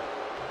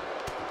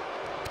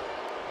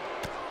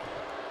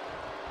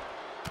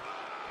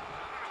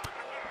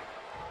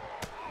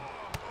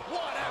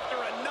 One after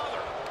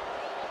another.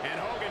 And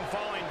Hogan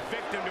falling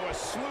victim to a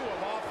slew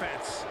of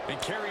offense. And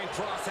Karrion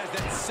Kross has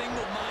that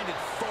single-minded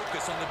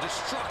focus on the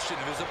destruction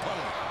of his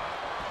opponent.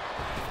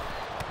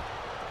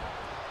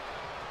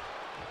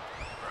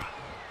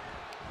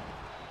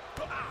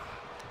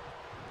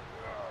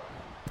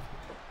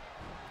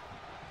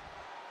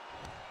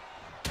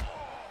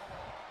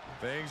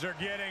 Things are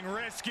getting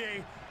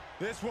risky.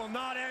 This will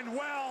not end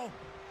well.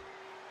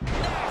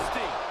 Nasty.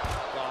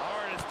 The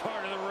hardest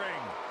part of the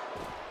ring.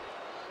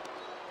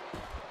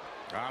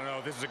 I don't know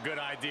if this is a good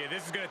idea.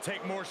 This is going to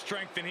take more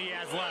strength than he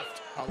has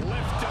left. A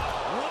lift up.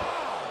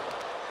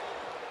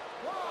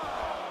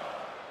 Whoa!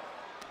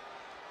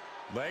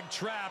 Leg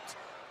trapped.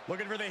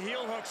 Looking for the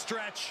heel hook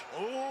stretch.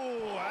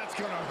 Ooh, that's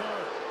going to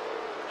hurt.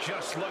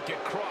 Just look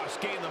at Kross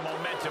gain the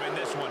momentum in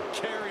this one.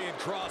 Karrion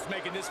Kross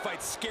making this fight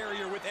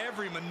scarier with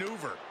every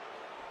maneuver.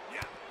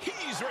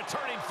 He's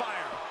returning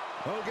fire.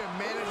 Hogan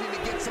managing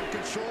to get some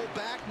control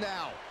back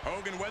now.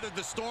 Hogan weathered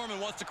the storm and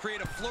wants to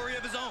create a flurry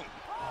of his own.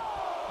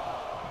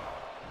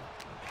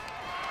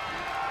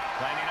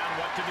 Planning on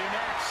what to do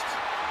next.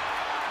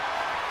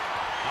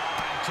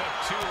 Oh, it took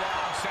too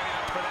long setting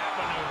up for that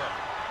maneuver.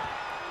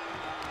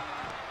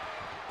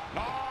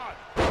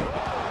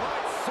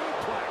 Right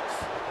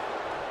suplex.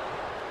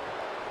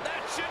 That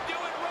should do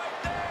it right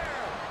there.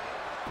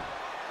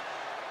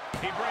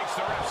 He breaks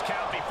the ref's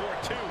count before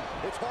 2.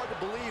 It's hard to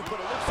believe, but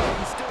it looks like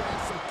he still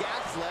has some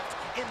gas left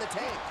in the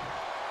tank.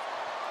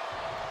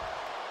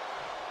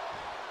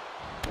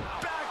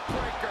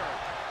 Backbreaker.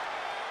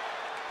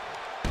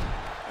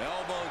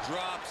 Elbow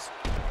drops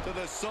to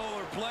the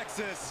solar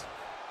plexus.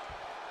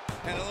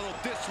 And a little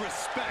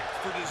disrespect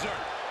for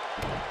dessert.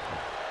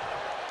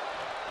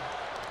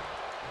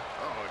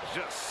 Oh,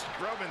 just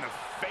scrubbing the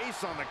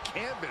face on the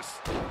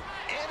canvas.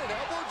 And an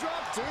elbow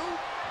drop, too?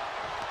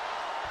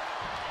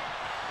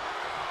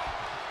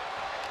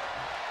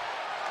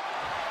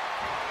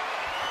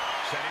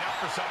 Setting up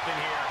for something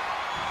here.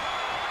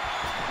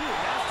 Ooh,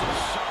 nasty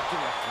shot to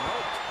the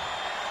throat.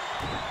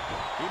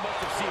 He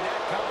must have seen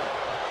that coming.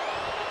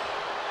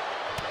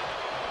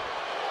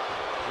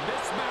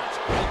 This match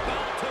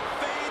about to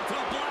fade to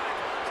black.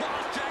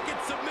 Cross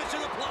jacket submission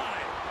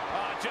applied.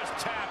 Just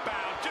tap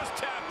out. Just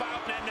tap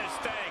out and end this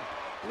thing.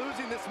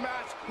 Losing this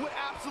match would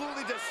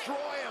absolutely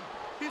destroy him.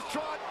 He's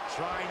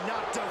trying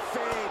not to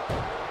fade.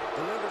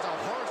 Delivers a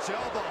harsh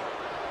elbow.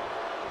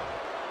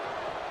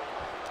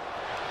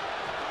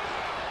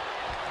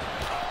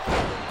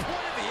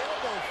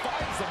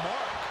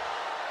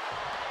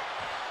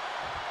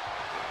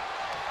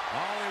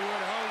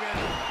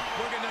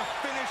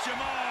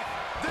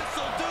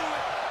 This'll do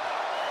it.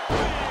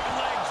 Big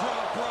leg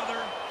drop,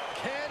 brother.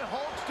 Can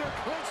Hulkster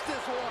clinch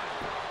this one?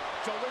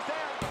 Shoulders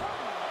down.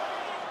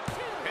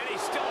 And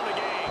he's still in the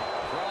game.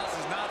 Cross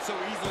is not so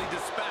easily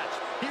dispatched.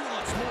 He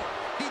wants more.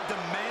 He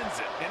demands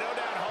it. And no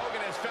doubt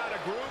Hogan has found a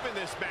groove in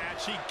this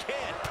match. He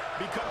can't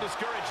become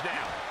discouraged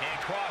now. And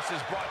Cross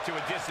is brought to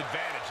a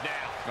disadvantage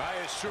now. I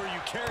assure you,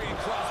 Karrion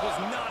Kross was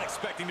not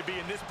expecting to be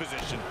in this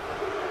position.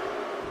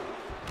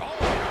 Oh,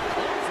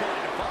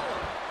 clothesline to follow.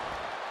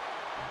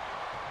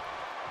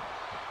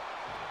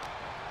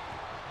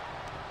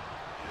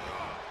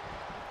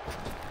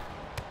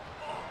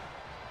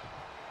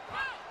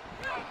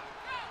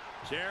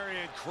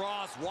 Karrion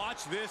Kross,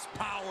 watch this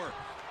power.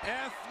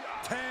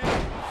 F10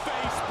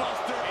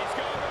 facebuster. He's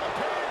going to the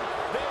pin.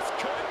 This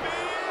could be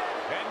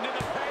it. Into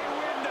the pay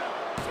window.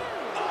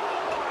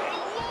 Oh, my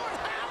Lord.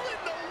 How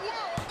in the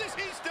world is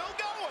he still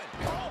going?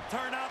 Don't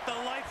turn out the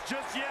lights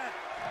just yet.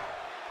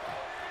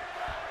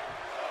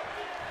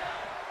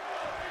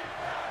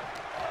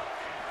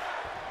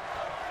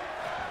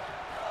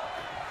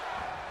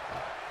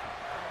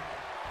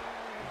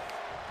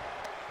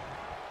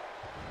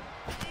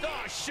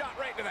 Oh, shot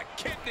right to the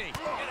kidney.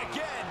 And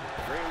again.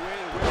 Great way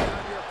to wear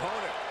down your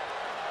opponent.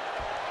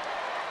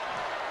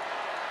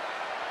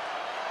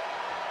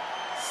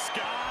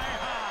 Sky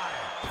high.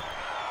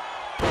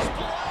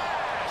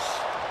 Splash.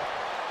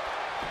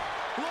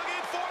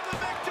 Looking for the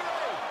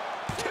victory.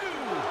 2.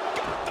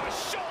 Got the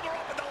shoulder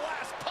up at the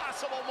last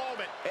possible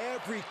moment.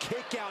 Every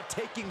kick out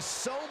taking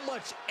so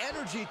much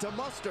energy to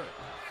muster.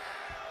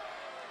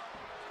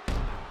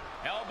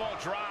 Elbow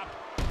drop.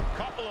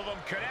 Couple of them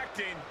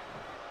connecting.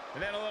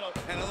 And then a little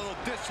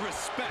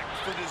disrespect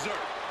for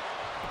dessert.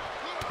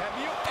 Have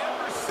you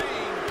ever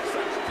seen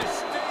such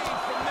disdain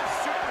from this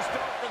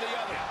superstar for the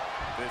other?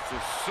 This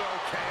is so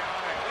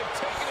chaotic. They've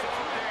taken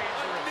it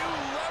to a new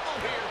level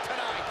here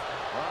tonight.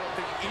 I don't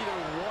think either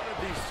one of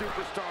these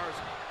superstars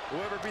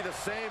will ever be the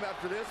same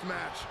after this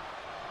match.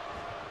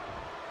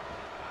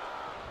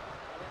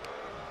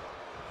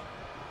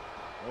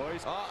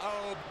 Boys.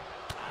 Uh-oh.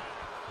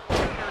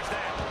 There's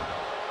that.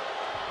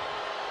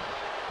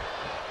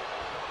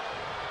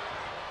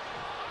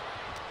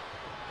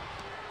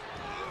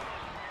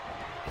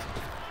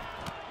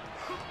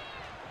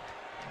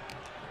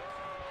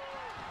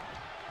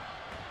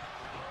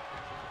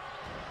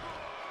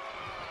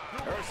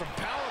 There's some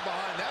power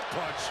behind that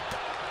punch.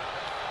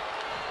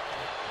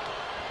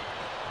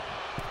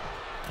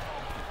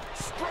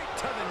 Straight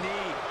to the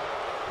knee.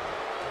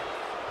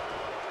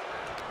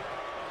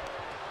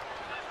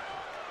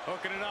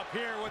 Hooking it up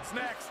here. What's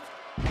next?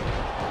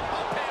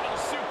 Up panel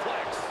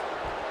suplex.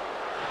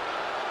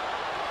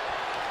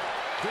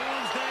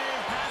 Doomsday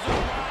has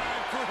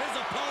arrived for his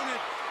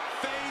opponent.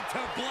 Fade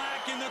to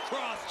black in the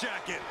cross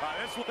jacket.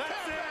 That's it.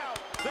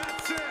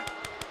 That's it.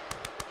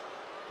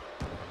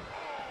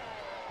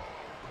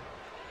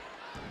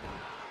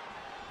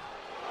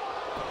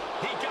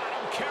 He got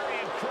him.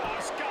 Karrion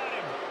Kross got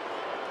him.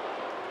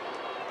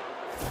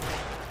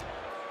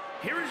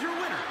 Here is your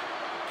winner,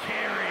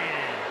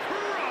 Karrion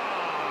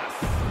Kross.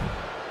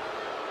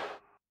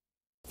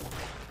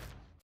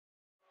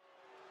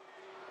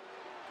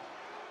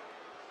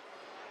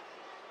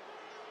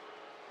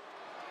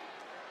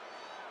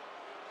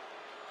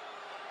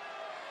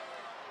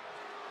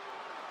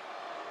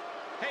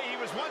 Hey,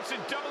 he was once in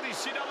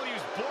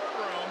WCW's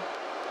boardroom.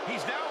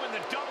 He's now in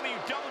the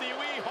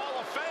WWE Hall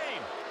of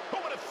Fame. Who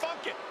would have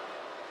thunk it?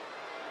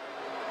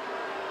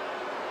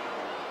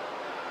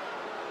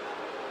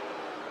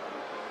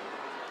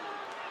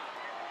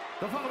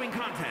 The following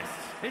contest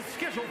is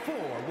scheduled for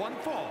one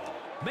fall.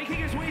 Making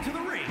his way to the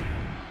ring,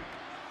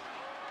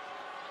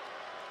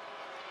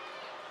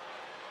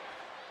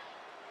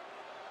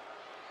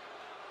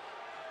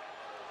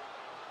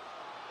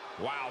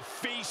 Wow,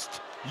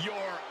 feast your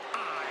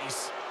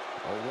eyes.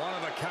 A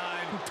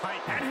one-of-a-kind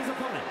titan. and his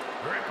opponent,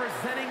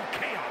 representing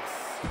Chaos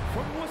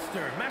from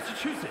Worcester,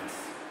 Massachusetts,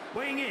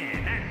 weighing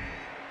in at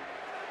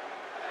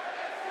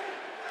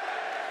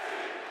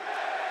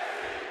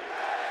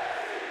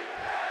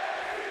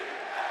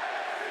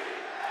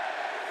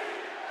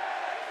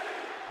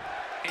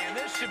And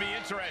this should be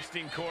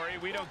interesting, Corey.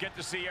 We don't get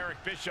to see Eric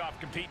Bischoff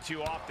compete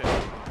too often.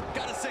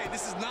 Gotta say,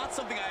 this is not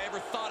something I ever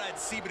thought I'd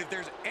see, but if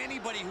there's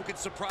anybody who could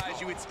surprise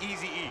you, it's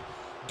Eazy-E.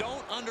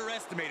 Don't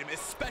underestimate him,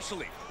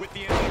 especially with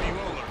the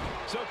NWO lurking.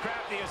 So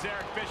crafty as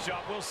Eric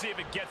Bischoff. We'll see if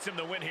it gets him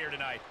the win here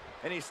tonight.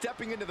 And he's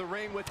stepping into the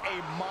ring with a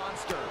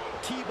monster.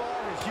 T-Bar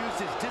has used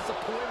his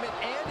disappointment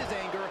and his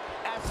anger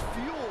as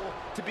fuel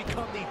to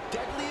become the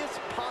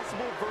deadliest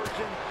possible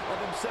version of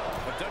himself.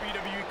 A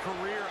WWE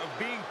career of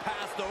being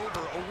passed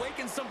over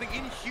awakens something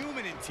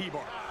inhuman in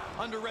T-Bar.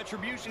 Under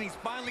Retribution, he's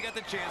finally got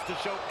the chance to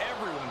show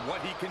everyone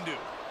what he can do.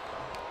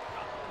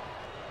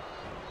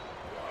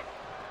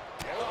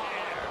 Oh,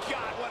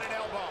 God, what an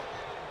elbow.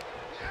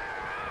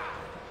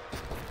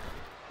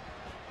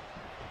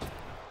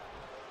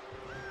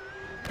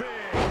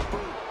 Big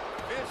boot.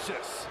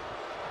 Vicious.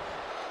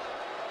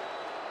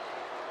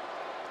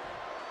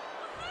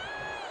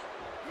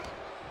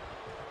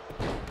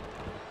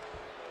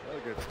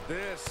 Look at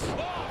this.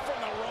 Oh,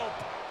 from the rope.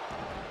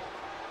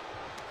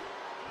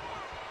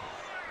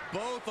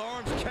 Both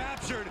arms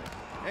captured,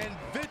 and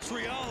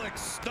vitriolic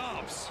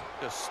stomps.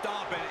 Just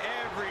stomping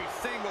every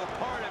single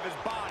part of his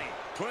body.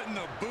 Putting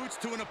the boots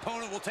to an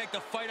opponent will take the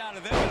fight out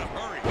of them in a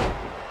hurry.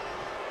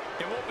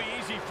 It won't be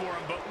easy for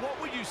him, but what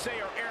would you say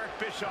are Eric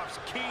Bischoff's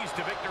keys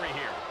to victory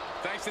here?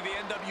 Thanks to the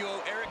NWO,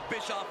 Eric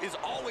Bischoff is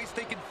always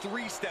thinking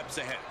 3 steps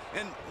ahead.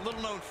 And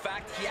little known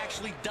fact, he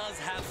actually does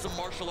have some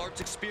martial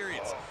arts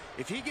experience.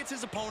 If he gets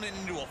his opponent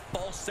into a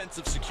false sense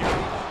of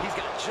security, he's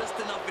got just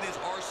enough in his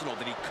arsenal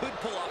that he could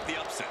pull off the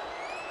upset.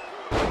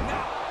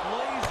 Now,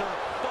 laser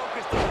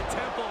focused on the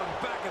temple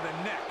and back of the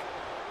neck.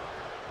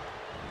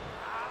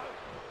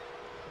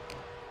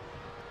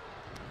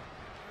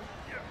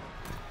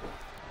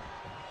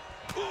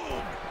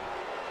 Boom!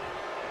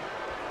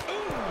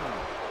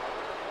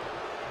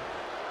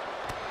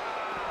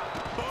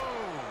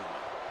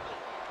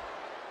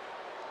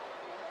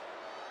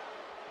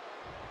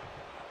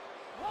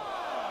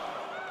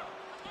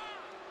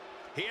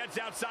 He heads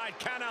outside.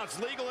 Countouts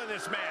legal in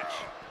this match.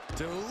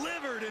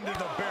 Delivered into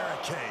the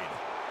barricade.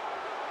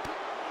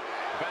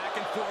 Back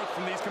and forth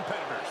from these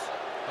competitors.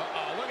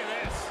 Uh-oh, look at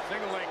this.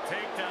 Single leg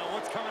takedown.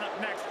 What's coming up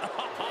next? I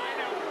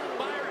know.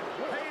 Byron,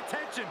 pay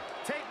attention.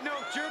 Take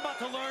notes. You're about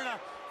to learn a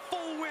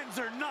full wins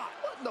or not.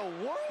 What in the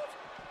world?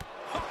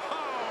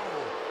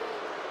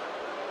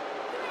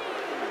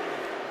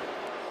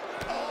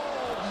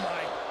 Oh,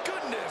 my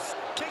goodness.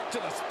 Kick to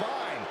the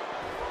spine.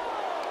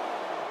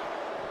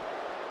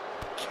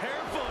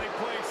 Carefully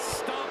placed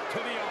stomp to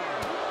the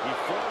arm. He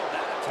foiled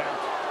that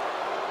attempt.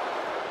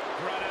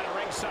 Brought out of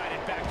ringside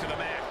and back to the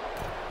mat.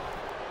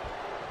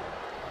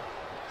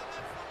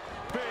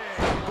 Big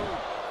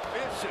boot.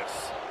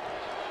 Vicious.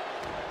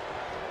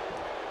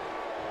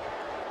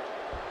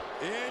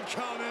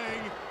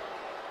 Incoming.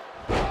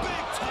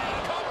 Big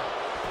time cover.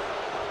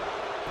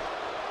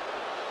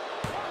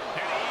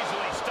 And he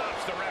easily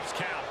stops the ref's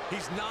count.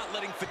 He's not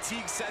letting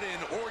fatigue set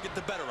in or get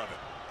the better of it.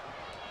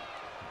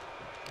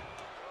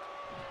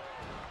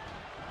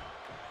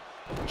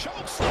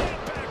 Choke slam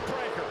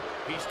backbreaker.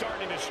 He's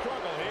starting to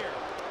struggle here.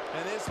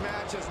 And this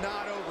match is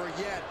not over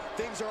yet.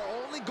 Things are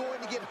only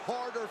going to get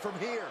harder from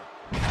here.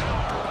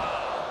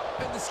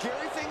 And the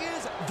scary thing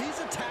is, these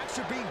attacks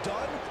are being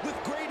done with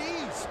great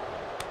ease.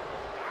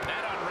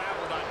 That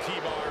unraveled on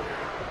T-Bar.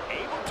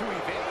 Able to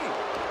evade.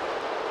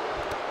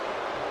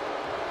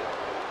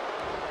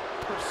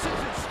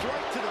 Precision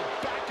strike to the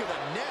back of the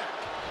neck.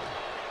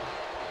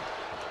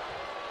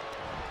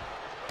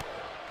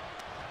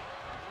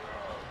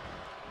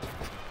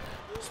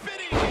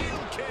 Spinning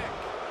heel kick.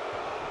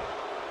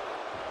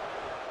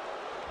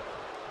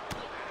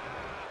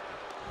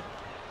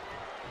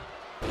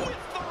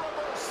 With the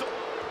reversal.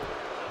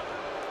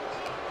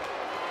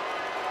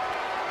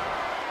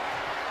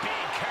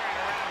 Being carried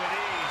around with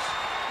ease.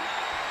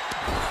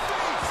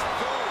 Face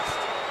first.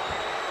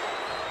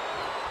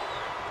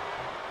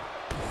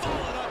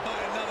 Followed up by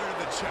another to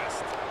the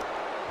chest.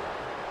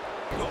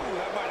 Oh,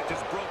 that might have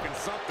just broken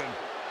something.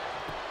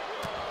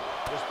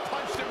 Just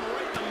punched him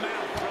right in the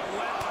mouth.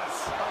 Relentless.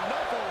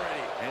 Enough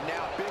already. And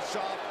now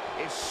Bischoff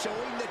is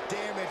showing the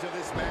damage of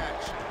this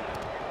match.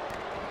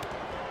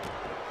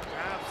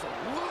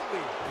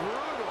 Absolutely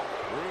brutal.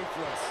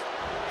 Ruthless.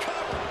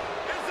 Cover.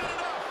 Is it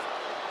enough?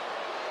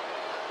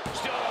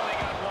 Still only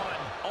got one.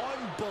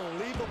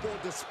 Unbelievable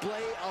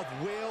display of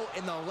will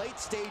in the late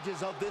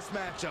stages of this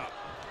matchup.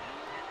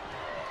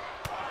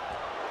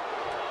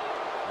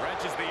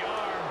 Wrenches the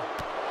arm.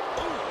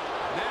 Ooh,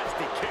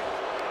 nasty kick.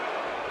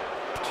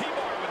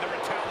 T-Bar with the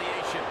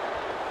retaliation.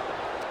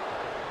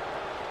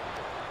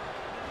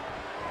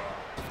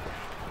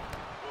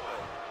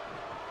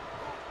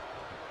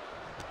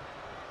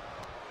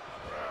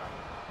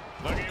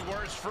 Looking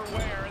worse for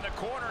wear in the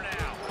corner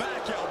now.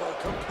 Back elbow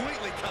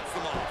completely cuts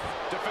them off.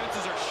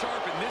 Defenses are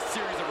sharp in this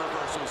series of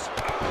reversals.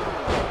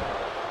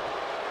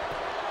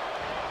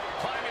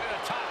 Climbing to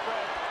the top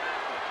rope.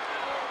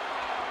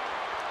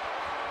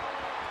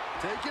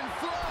 Taking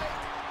flight.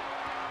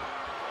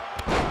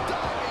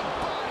 Diving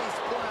body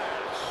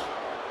splash.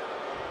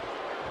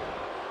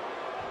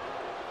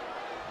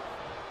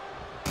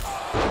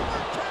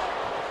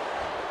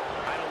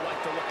 I don't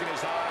like the look in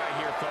his eye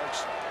here,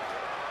 folks.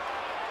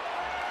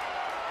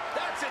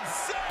 That's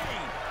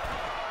insane!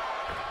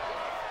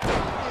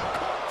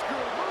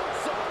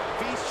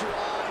 Feast your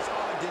eyes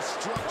on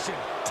destruction.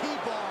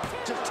 T-Bar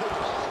just took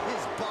all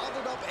his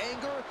bottled up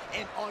anger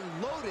and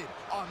unloaded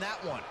on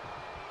that one.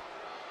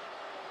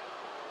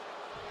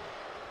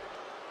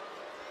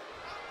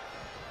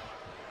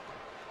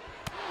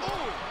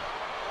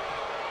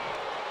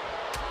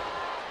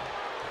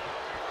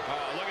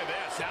 Oh, look at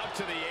this. Out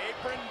to the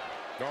apron.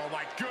 Oh,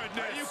 my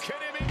goodness. Are you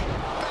kidding me?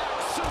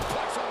 Back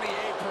suplex on the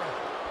apron.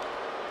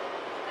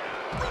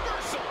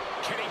 Reversal.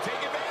 Can he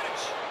take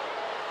advantage?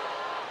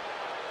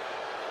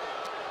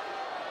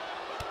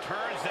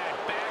 Turns that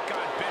back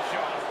on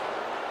Bischoff.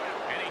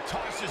 And he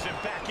tosses him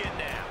back in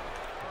now.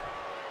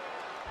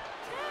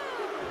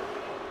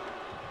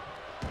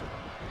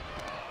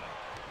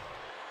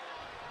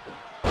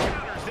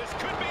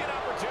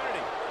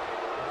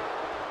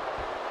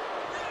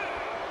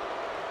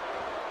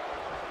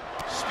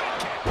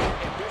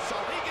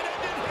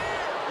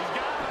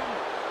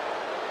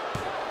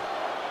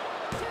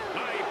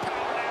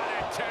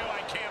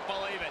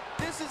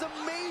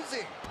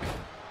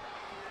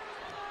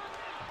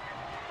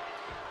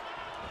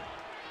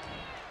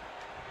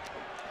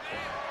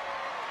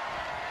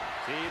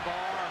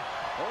 T-bar.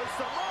 Hoist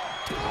them up.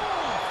 This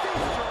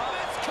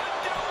could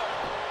do it.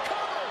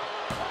 Cover.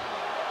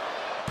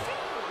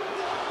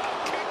 A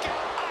kick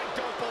out. I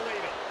don't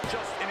believe it.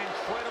 Just an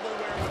incredible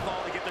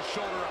wherewithal to get the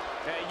shoulder up.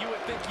 You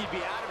would think he'd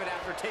be out of it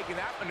after taking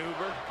that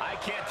maneuver. I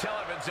can't tell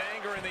if it's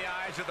anger in the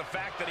eyes or the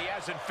fact that he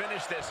hasn't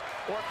finished this,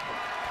 or...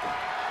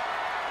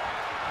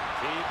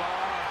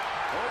 T-bar.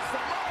 Hoist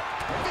them up.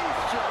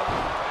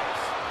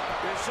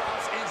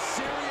 Bishop's in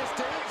serious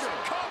danger.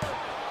 Cover.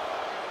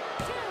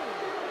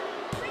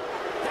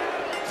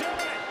 That'll do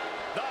it.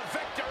 The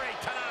victory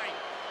tonight.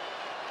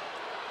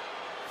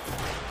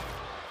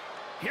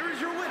 Here is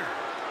your winner,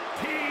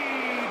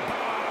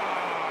 T-Bar.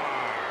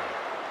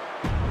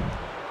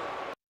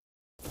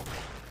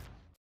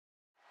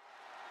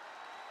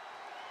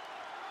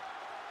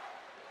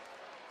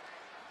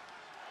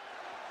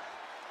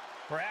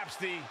 Perhaps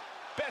the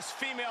best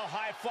female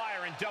high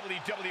flyer in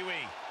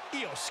WWE,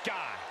 Io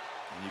Sky.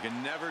 And you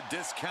can never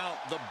discount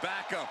the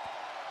backup,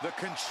 the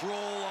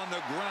control on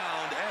the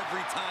ground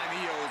every time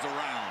Io is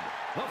around.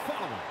 The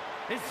following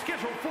is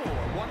scheduled for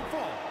one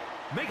fall.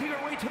 Making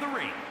her way to the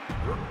ring,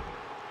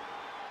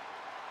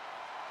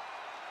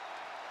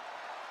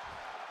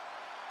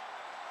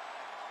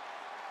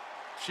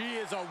 She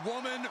is a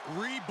woman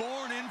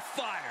reborn in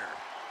fire.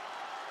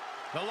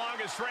 The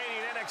longest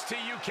reigning NXT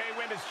UK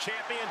Women's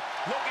Champion,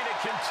 looking to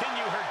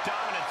continue her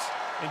dominance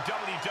in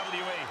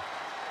WWE.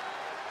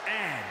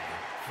 and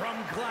from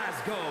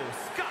Glasgow,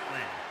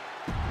 Scotland,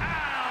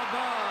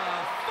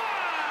 Alba Fire!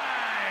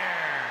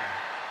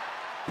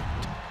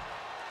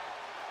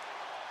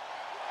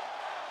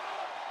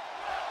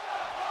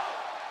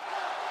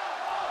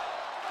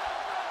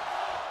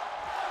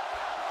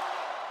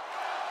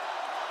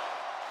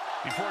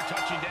 Before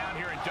touching down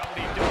here in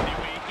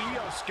WWE,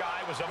 Io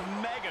Sky was a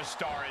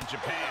megastar in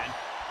Japan,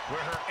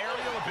 where her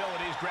aerial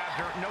abilities grabbed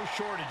her no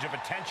shortage of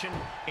attention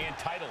and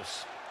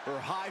titles. Her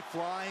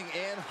high-flying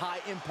and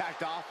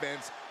high-impact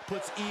offense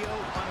puts Io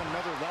on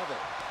another level.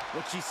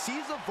 When she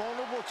sees a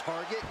vulnerable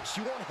target,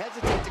 she won't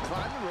hesitate to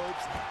climb the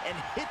ropes and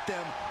hit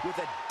them with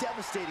a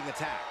devastating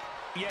attack.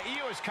 Yeah,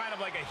 Io is kind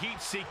of like a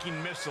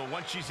heat-seeking missile.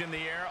 Once she's in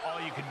the air,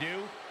 all you can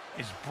do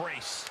is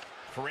brace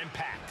for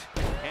impact.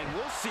 And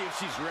we'll see if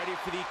she's ready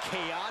for the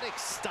chaotic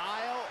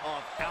style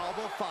of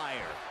Alba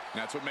Fire.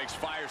 That's what makes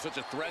Fire such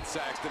a threat,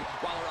 Saxton.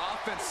 While her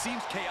offense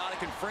seems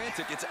chaotic and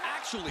frantic, it's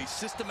actually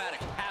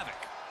systematic havoc.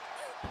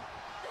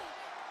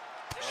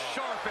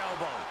 Sharp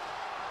elbow.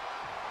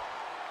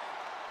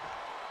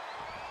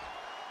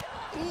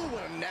 Ooh,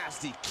 what a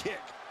nasty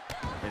kick.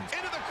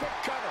 Into the quick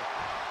cover.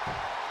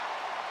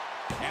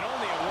 And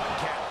only a one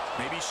count.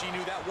 Maybe she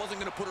knew that wasn't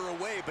going to put her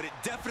away, but it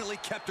definitely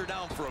kept her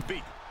down for a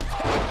beat.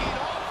 Taking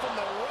off from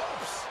the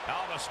ropes.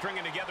 Alba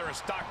stringing together a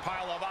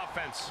stockpile of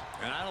offense.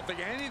 And I don't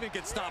think anything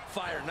can stop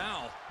Fire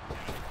now.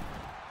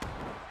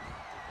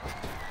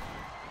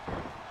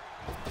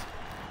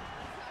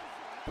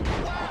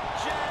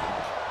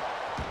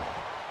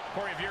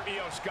 Corey, if you're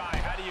Io Sky,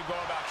 how do you go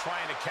about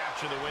trying to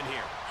capture the win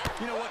here?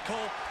 You know what,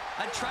 Cole?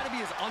 I'd try to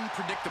be as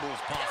unpredictable as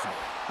possible.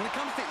 When it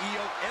comes to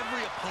Io,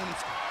 every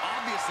opponent's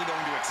obviously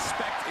going to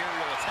expect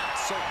aerial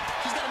attacks, so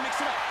she's got to mix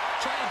it up.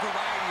 Try a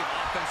variety of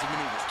offensive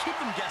maneuvers. Keep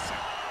them guessing.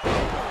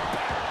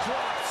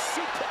 Backdrop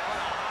suplex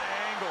on a high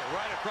angle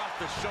right across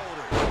the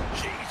shoulder.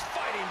 She's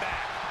fighting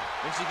back.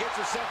 And she gets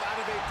herself out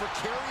of a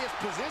precarious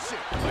position.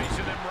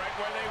 Placing them right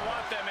where they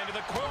want them, into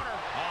the corner.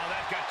 Oh,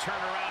 that got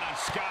turned around on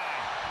Sky.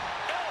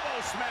 Elbow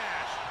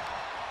smash.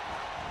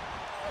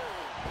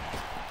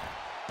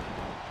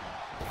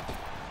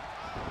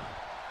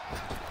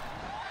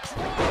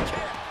 Drop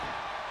kick.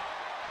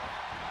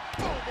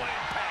 Boom,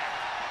 impact.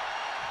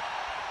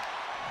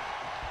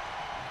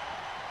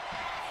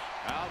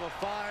 Alba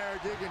Fire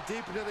digging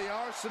deep into the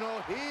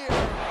arsenal here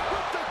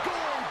with the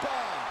gory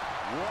bomb.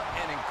 What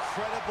an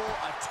incredible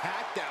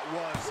attack that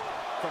was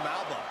from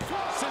Alba.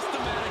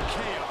 Systematic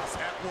chaos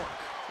at work.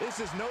 This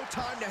is no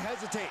time to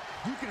hesitate.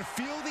 You can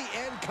feel the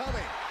end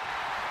coming.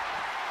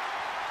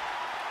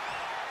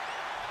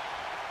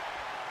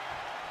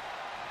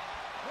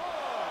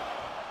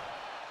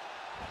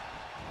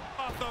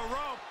 Off the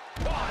rope.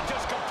 Oh,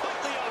 just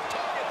completely off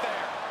target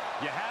there.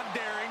 You have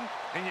daring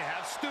and you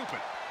have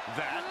stupid.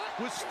 That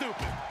was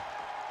stupid.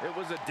 It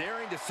was a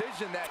daring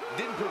decision that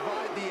didn't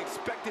provide the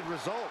expected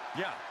result.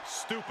 Yeah,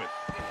 stupid.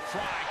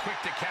 Fry quick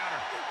to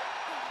counter.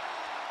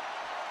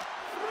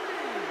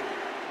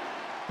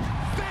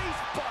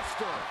 Face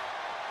buster.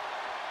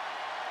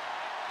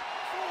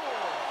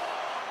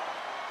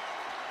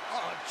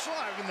 Oh,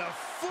 driving the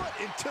foot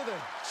into the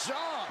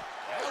jaw.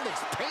 That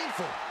looks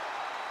painful.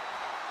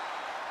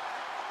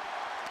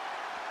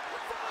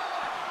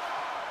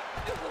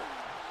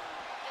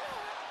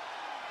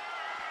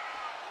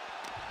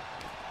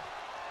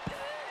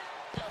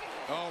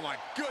 Oh, my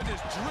goodness,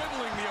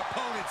 dribbling the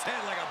opponent's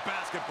head like a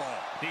basketball.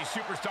 These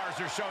superstars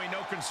are showing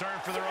no concern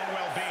for their own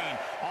well-being.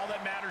 All that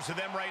matters to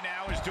them right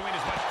now is doing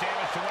as much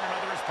damage to one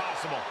another as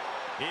possible.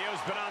 Io's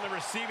been on the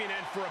receiving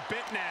end for a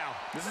bit now.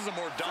 This is a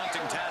more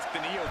daunting task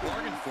than Io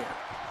bargained for.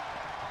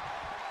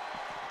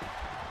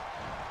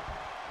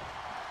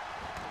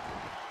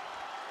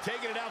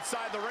 taking it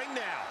outside the ring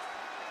now.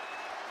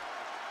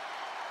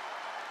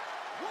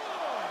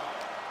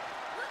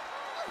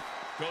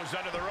 Goes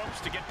under the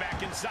ropes to get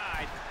back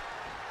inside.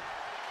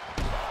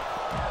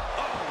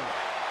 Oh!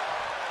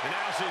 And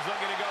now she's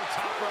looking to go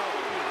top rope.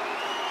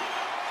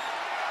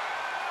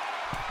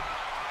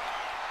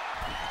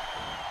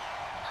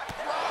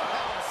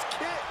 Roundhouse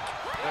kick.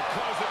 The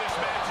close of this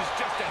match is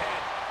just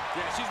ahead.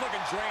 Yeah, she's looking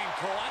drained,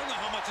 Cole. I don't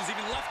know how much is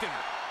even left in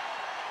her.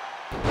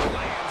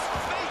 Lands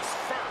face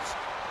first.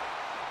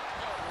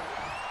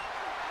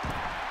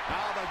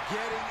 Alba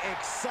getting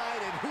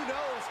excited. Who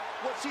knows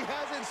what she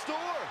has in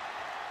store?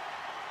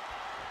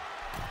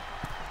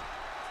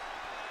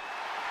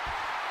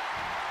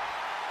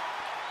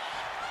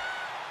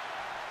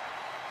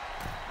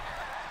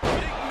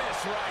 Big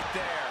miss right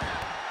there.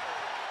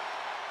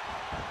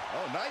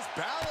 Oh, nice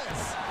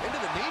balance. Into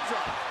the knee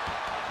drop.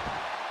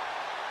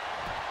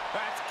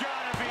 That's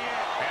gotta be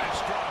it. And a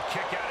strong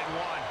kick out in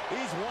one.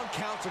 These one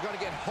counts are going to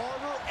get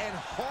harder and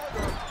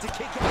harder to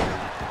kick out.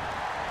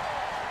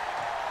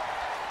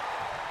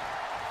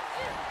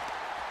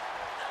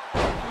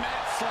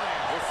 Mat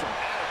slam with some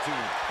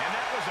attitude. And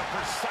that was a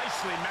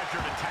precisely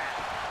measured attack.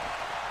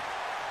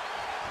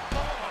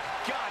 Oh my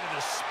God, in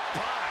the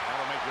spine.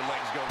 That'll make your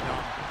legs go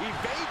numb.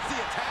 Evades the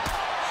attack.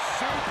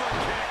 Super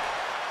kick.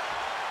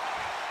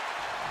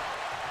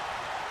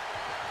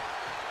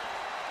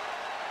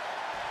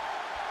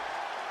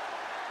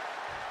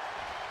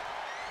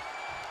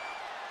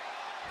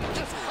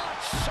 Just hot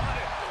shot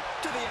it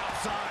to the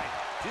outside.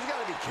 She's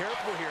got to be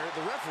careful here.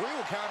 The referee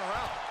will count her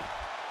out.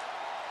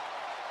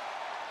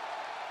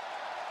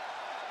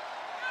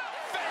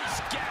 Face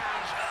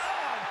gouge.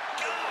 Oh,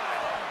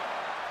 God.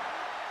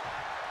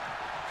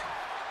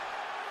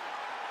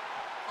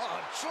 Oh,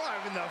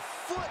 driving the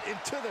foot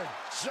into the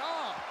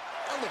jaw.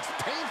 That looks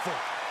painful.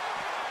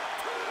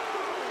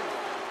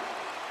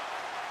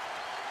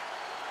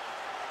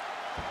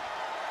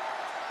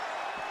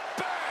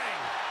 Bang!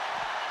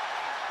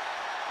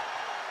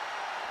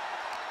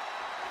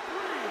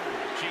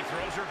 She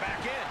throws her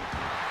back in.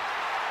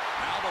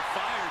 Now the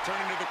fire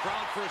turning to the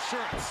crowd for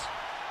assurance.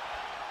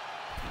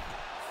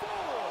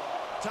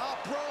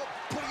 Top rope,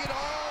 putting it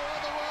all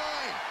on the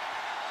line.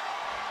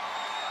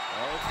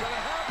 Oh, it's going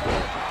to happen.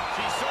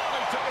 She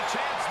certainly took a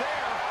chance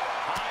there.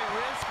 High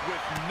risk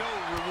with no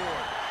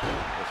reward.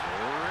 Just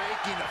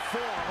raking the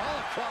forearm all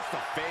across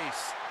the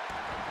face.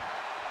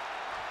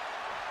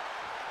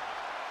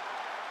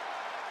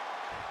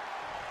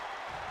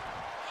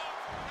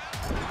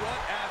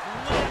 What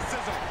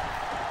athleticism.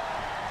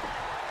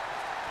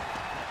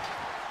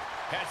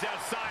 Heads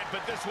outside,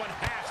 but this one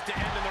has to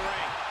end in the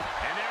ring.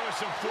 And there was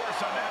some force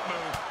on that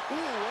move.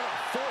 Ooh, what a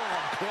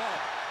forearm club.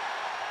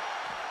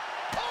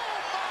 Oh,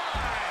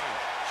 my!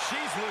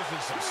 She's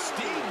losing some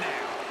steam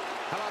now.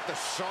 How about the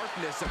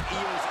sharpness of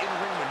Io's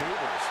in-ring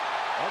maneuvers?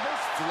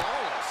 Almost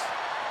flawless.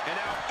 And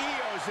now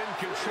Io's in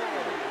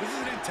control. This is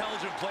an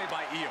intelligent play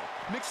by Io.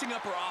 Mixing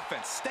up her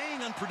offense,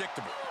 staying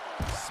unpredictable.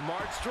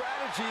 Smart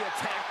strategy,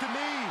 attack the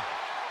knee.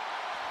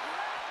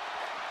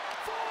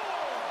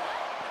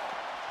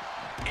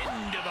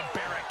 Into the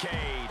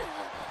barricade.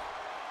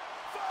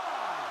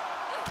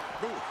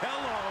 Oh,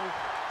 hello.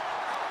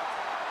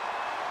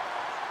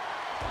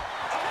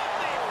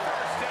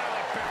 First down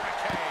the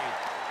barricade.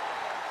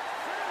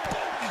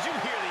 Did you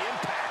hear the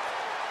impact?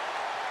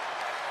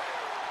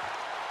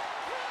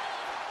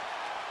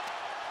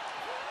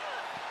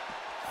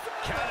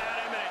 Count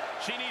out imminent.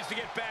 She needs to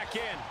get back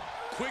in.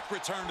 Quick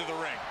return to the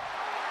ring.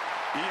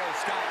 Io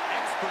Sky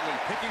expertly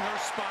picking her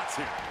spots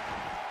here.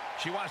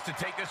 She wants to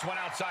take this one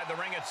outside the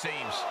ring, it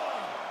seems.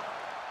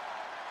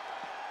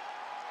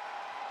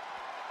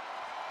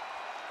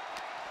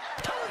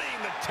 Turning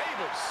the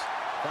tables.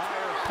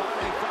 Fire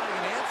finally finding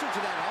an answer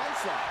to that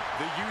onslaught.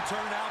 The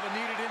U-turn Alba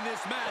needed in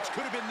this match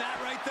could have been that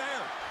right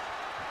there.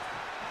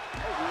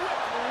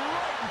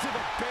 Right into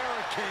the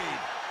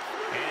barricade.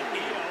 And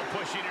Io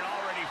pushing an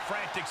already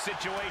frantic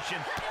situation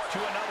to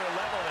another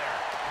level there.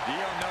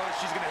 Io knows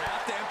she's going to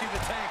have to empty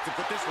the tank to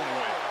put this one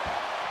away.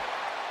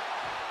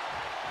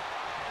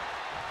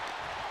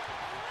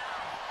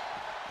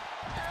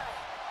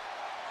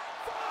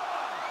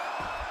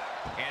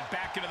 And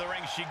back into the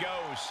ring she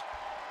goes.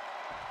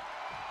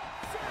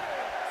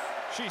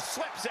 She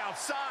slips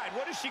outside.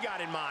 What has she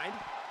got in mind?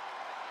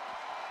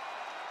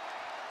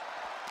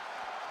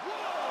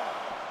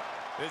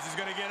 This is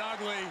going to get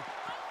ugly.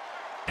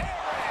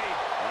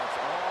 That's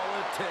all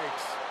it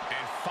takes.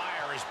 And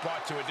fire is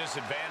brought to a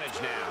disadvantage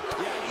now.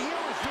 Yeah, Io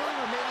is really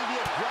remaining the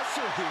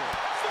aggressor here.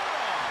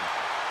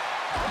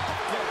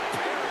 The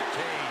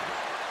barricade.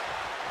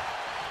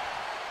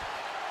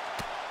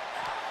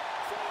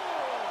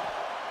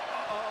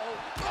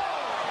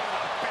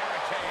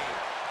 Barricade.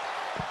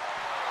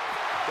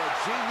 The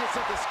genius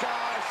of the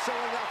Sky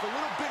showing off a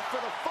little bit for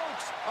the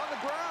folks on the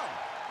ground.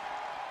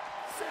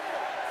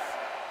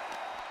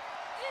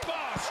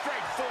 Oh,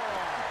 straight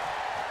forearm.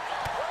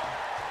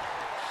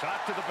 Shot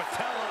to the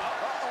patella.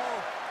 Uh-oh.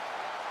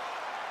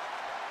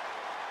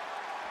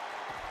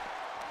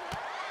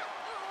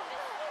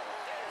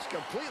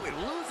 completely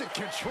losing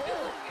control.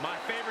 My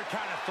favorite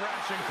kind of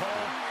thrashing,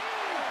 Cole.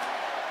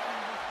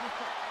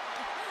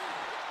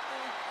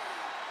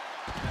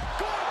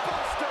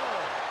 Goalbuster!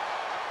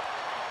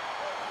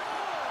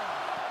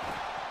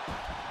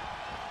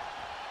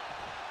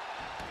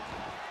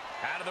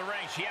 Out of the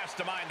ring, she has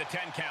to mind the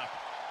 10 count.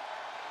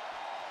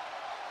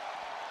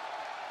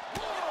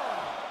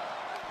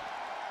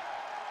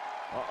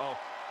 Uh-oh.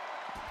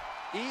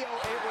 Io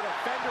able to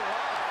fend her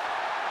off.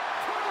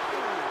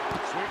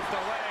 Sweeps the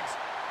legs.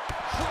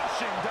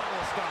 Crushing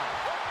double stomp.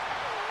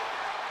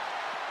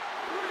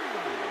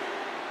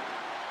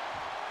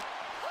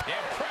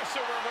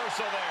 Impressive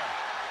reversal there.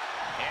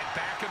 And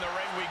back in the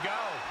ring we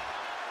go.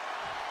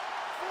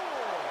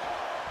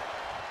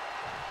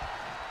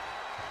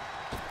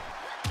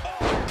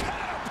 Oh,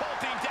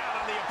 catapulting down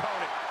on the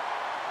opponent.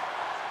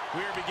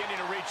 We are beginning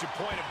to reach a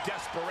point of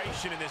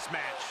desperation in this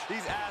match.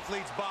 These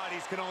athletes'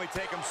 bodies can only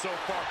take them so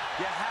far.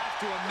 You have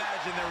to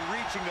imagine they're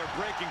reaching their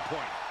breaking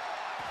point.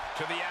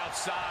 To the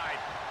outside.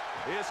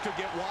 This could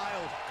get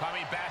wild.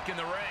 Coming back in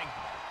the ring.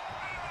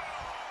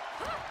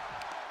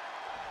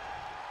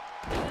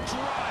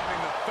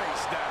 Driving the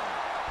face down.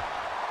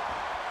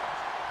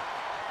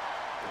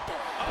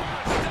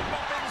 Oh, step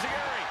up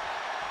enziguri.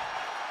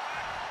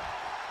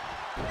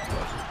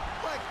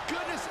 My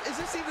goodness, is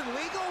this even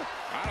legal?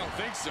 I don't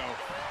think so.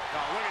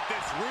 Now look at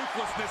this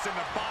ruthlessness in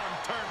the bottom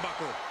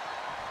turnbuckle.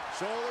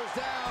 Shoulders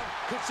down.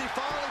 Could she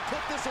finally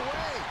put this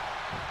away?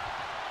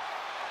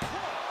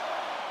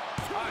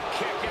 A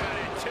kick out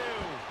at 2.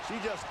 She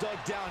just dug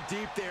down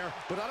deep there,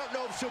 but I don't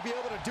know if she'll be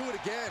able to do it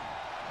again.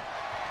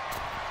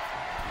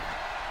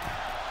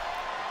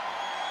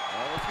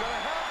 Oh, it's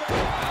gonna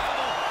happen.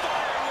 Alba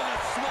Fire with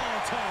a small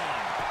time.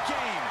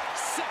 Game,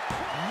 set,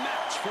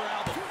 match for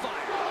Alba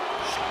Fire.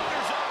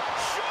 Shoulders up.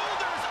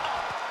 Shoulders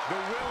up. The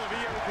will of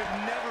Io could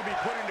never be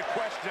put into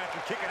question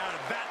after kicking out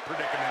of that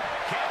predicament.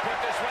 Can't put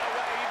this one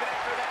away even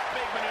after that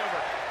big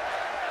maneuver.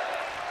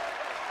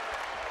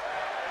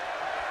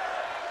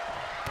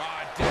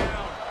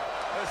 Down.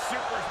 The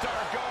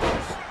superstar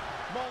goes.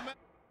 Moment.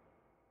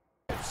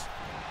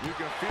 You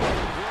can feel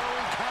the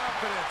growing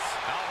confidence.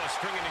 Alba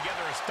stringing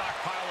together a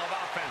stockpile of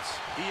offense.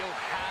 Io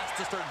has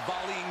to start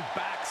volleying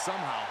back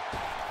somehow.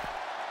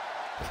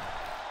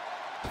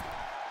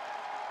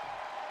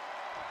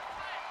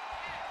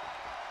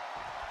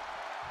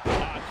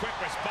 Quick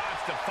response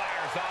to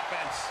Fire's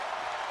offense.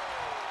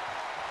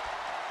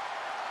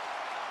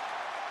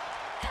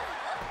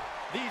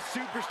 These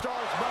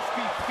superstars must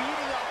be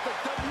feeding off the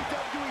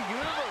WWE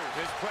Universe.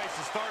 This place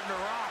is starting to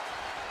rock.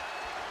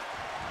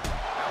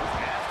 That was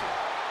nasty.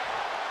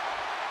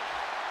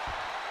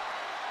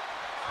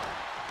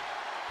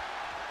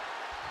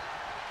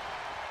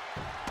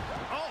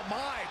 Oh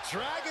my,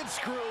 dragon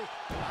screw.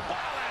 Wow,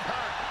 that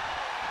hurt.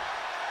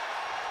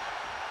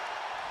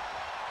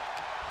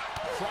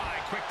 Fly,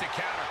 quick to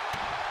counter.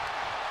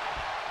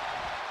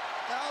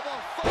 Alba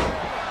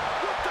Fire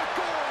with the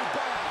goal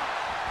bomb.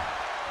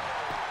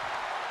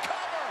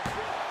 Cover.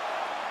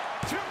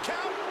 2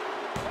 count.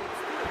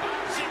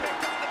 She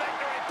picked up the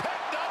victory.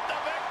 Picked up the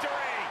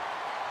victory.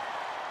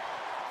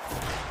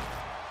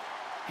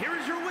 Here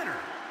is your winner,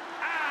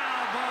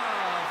 Alba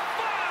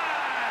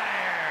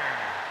Fire!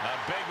 A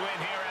big win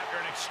here after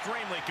an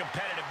extremely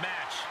competitive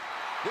match.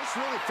 This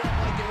really felt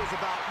like it was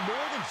about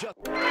more than just...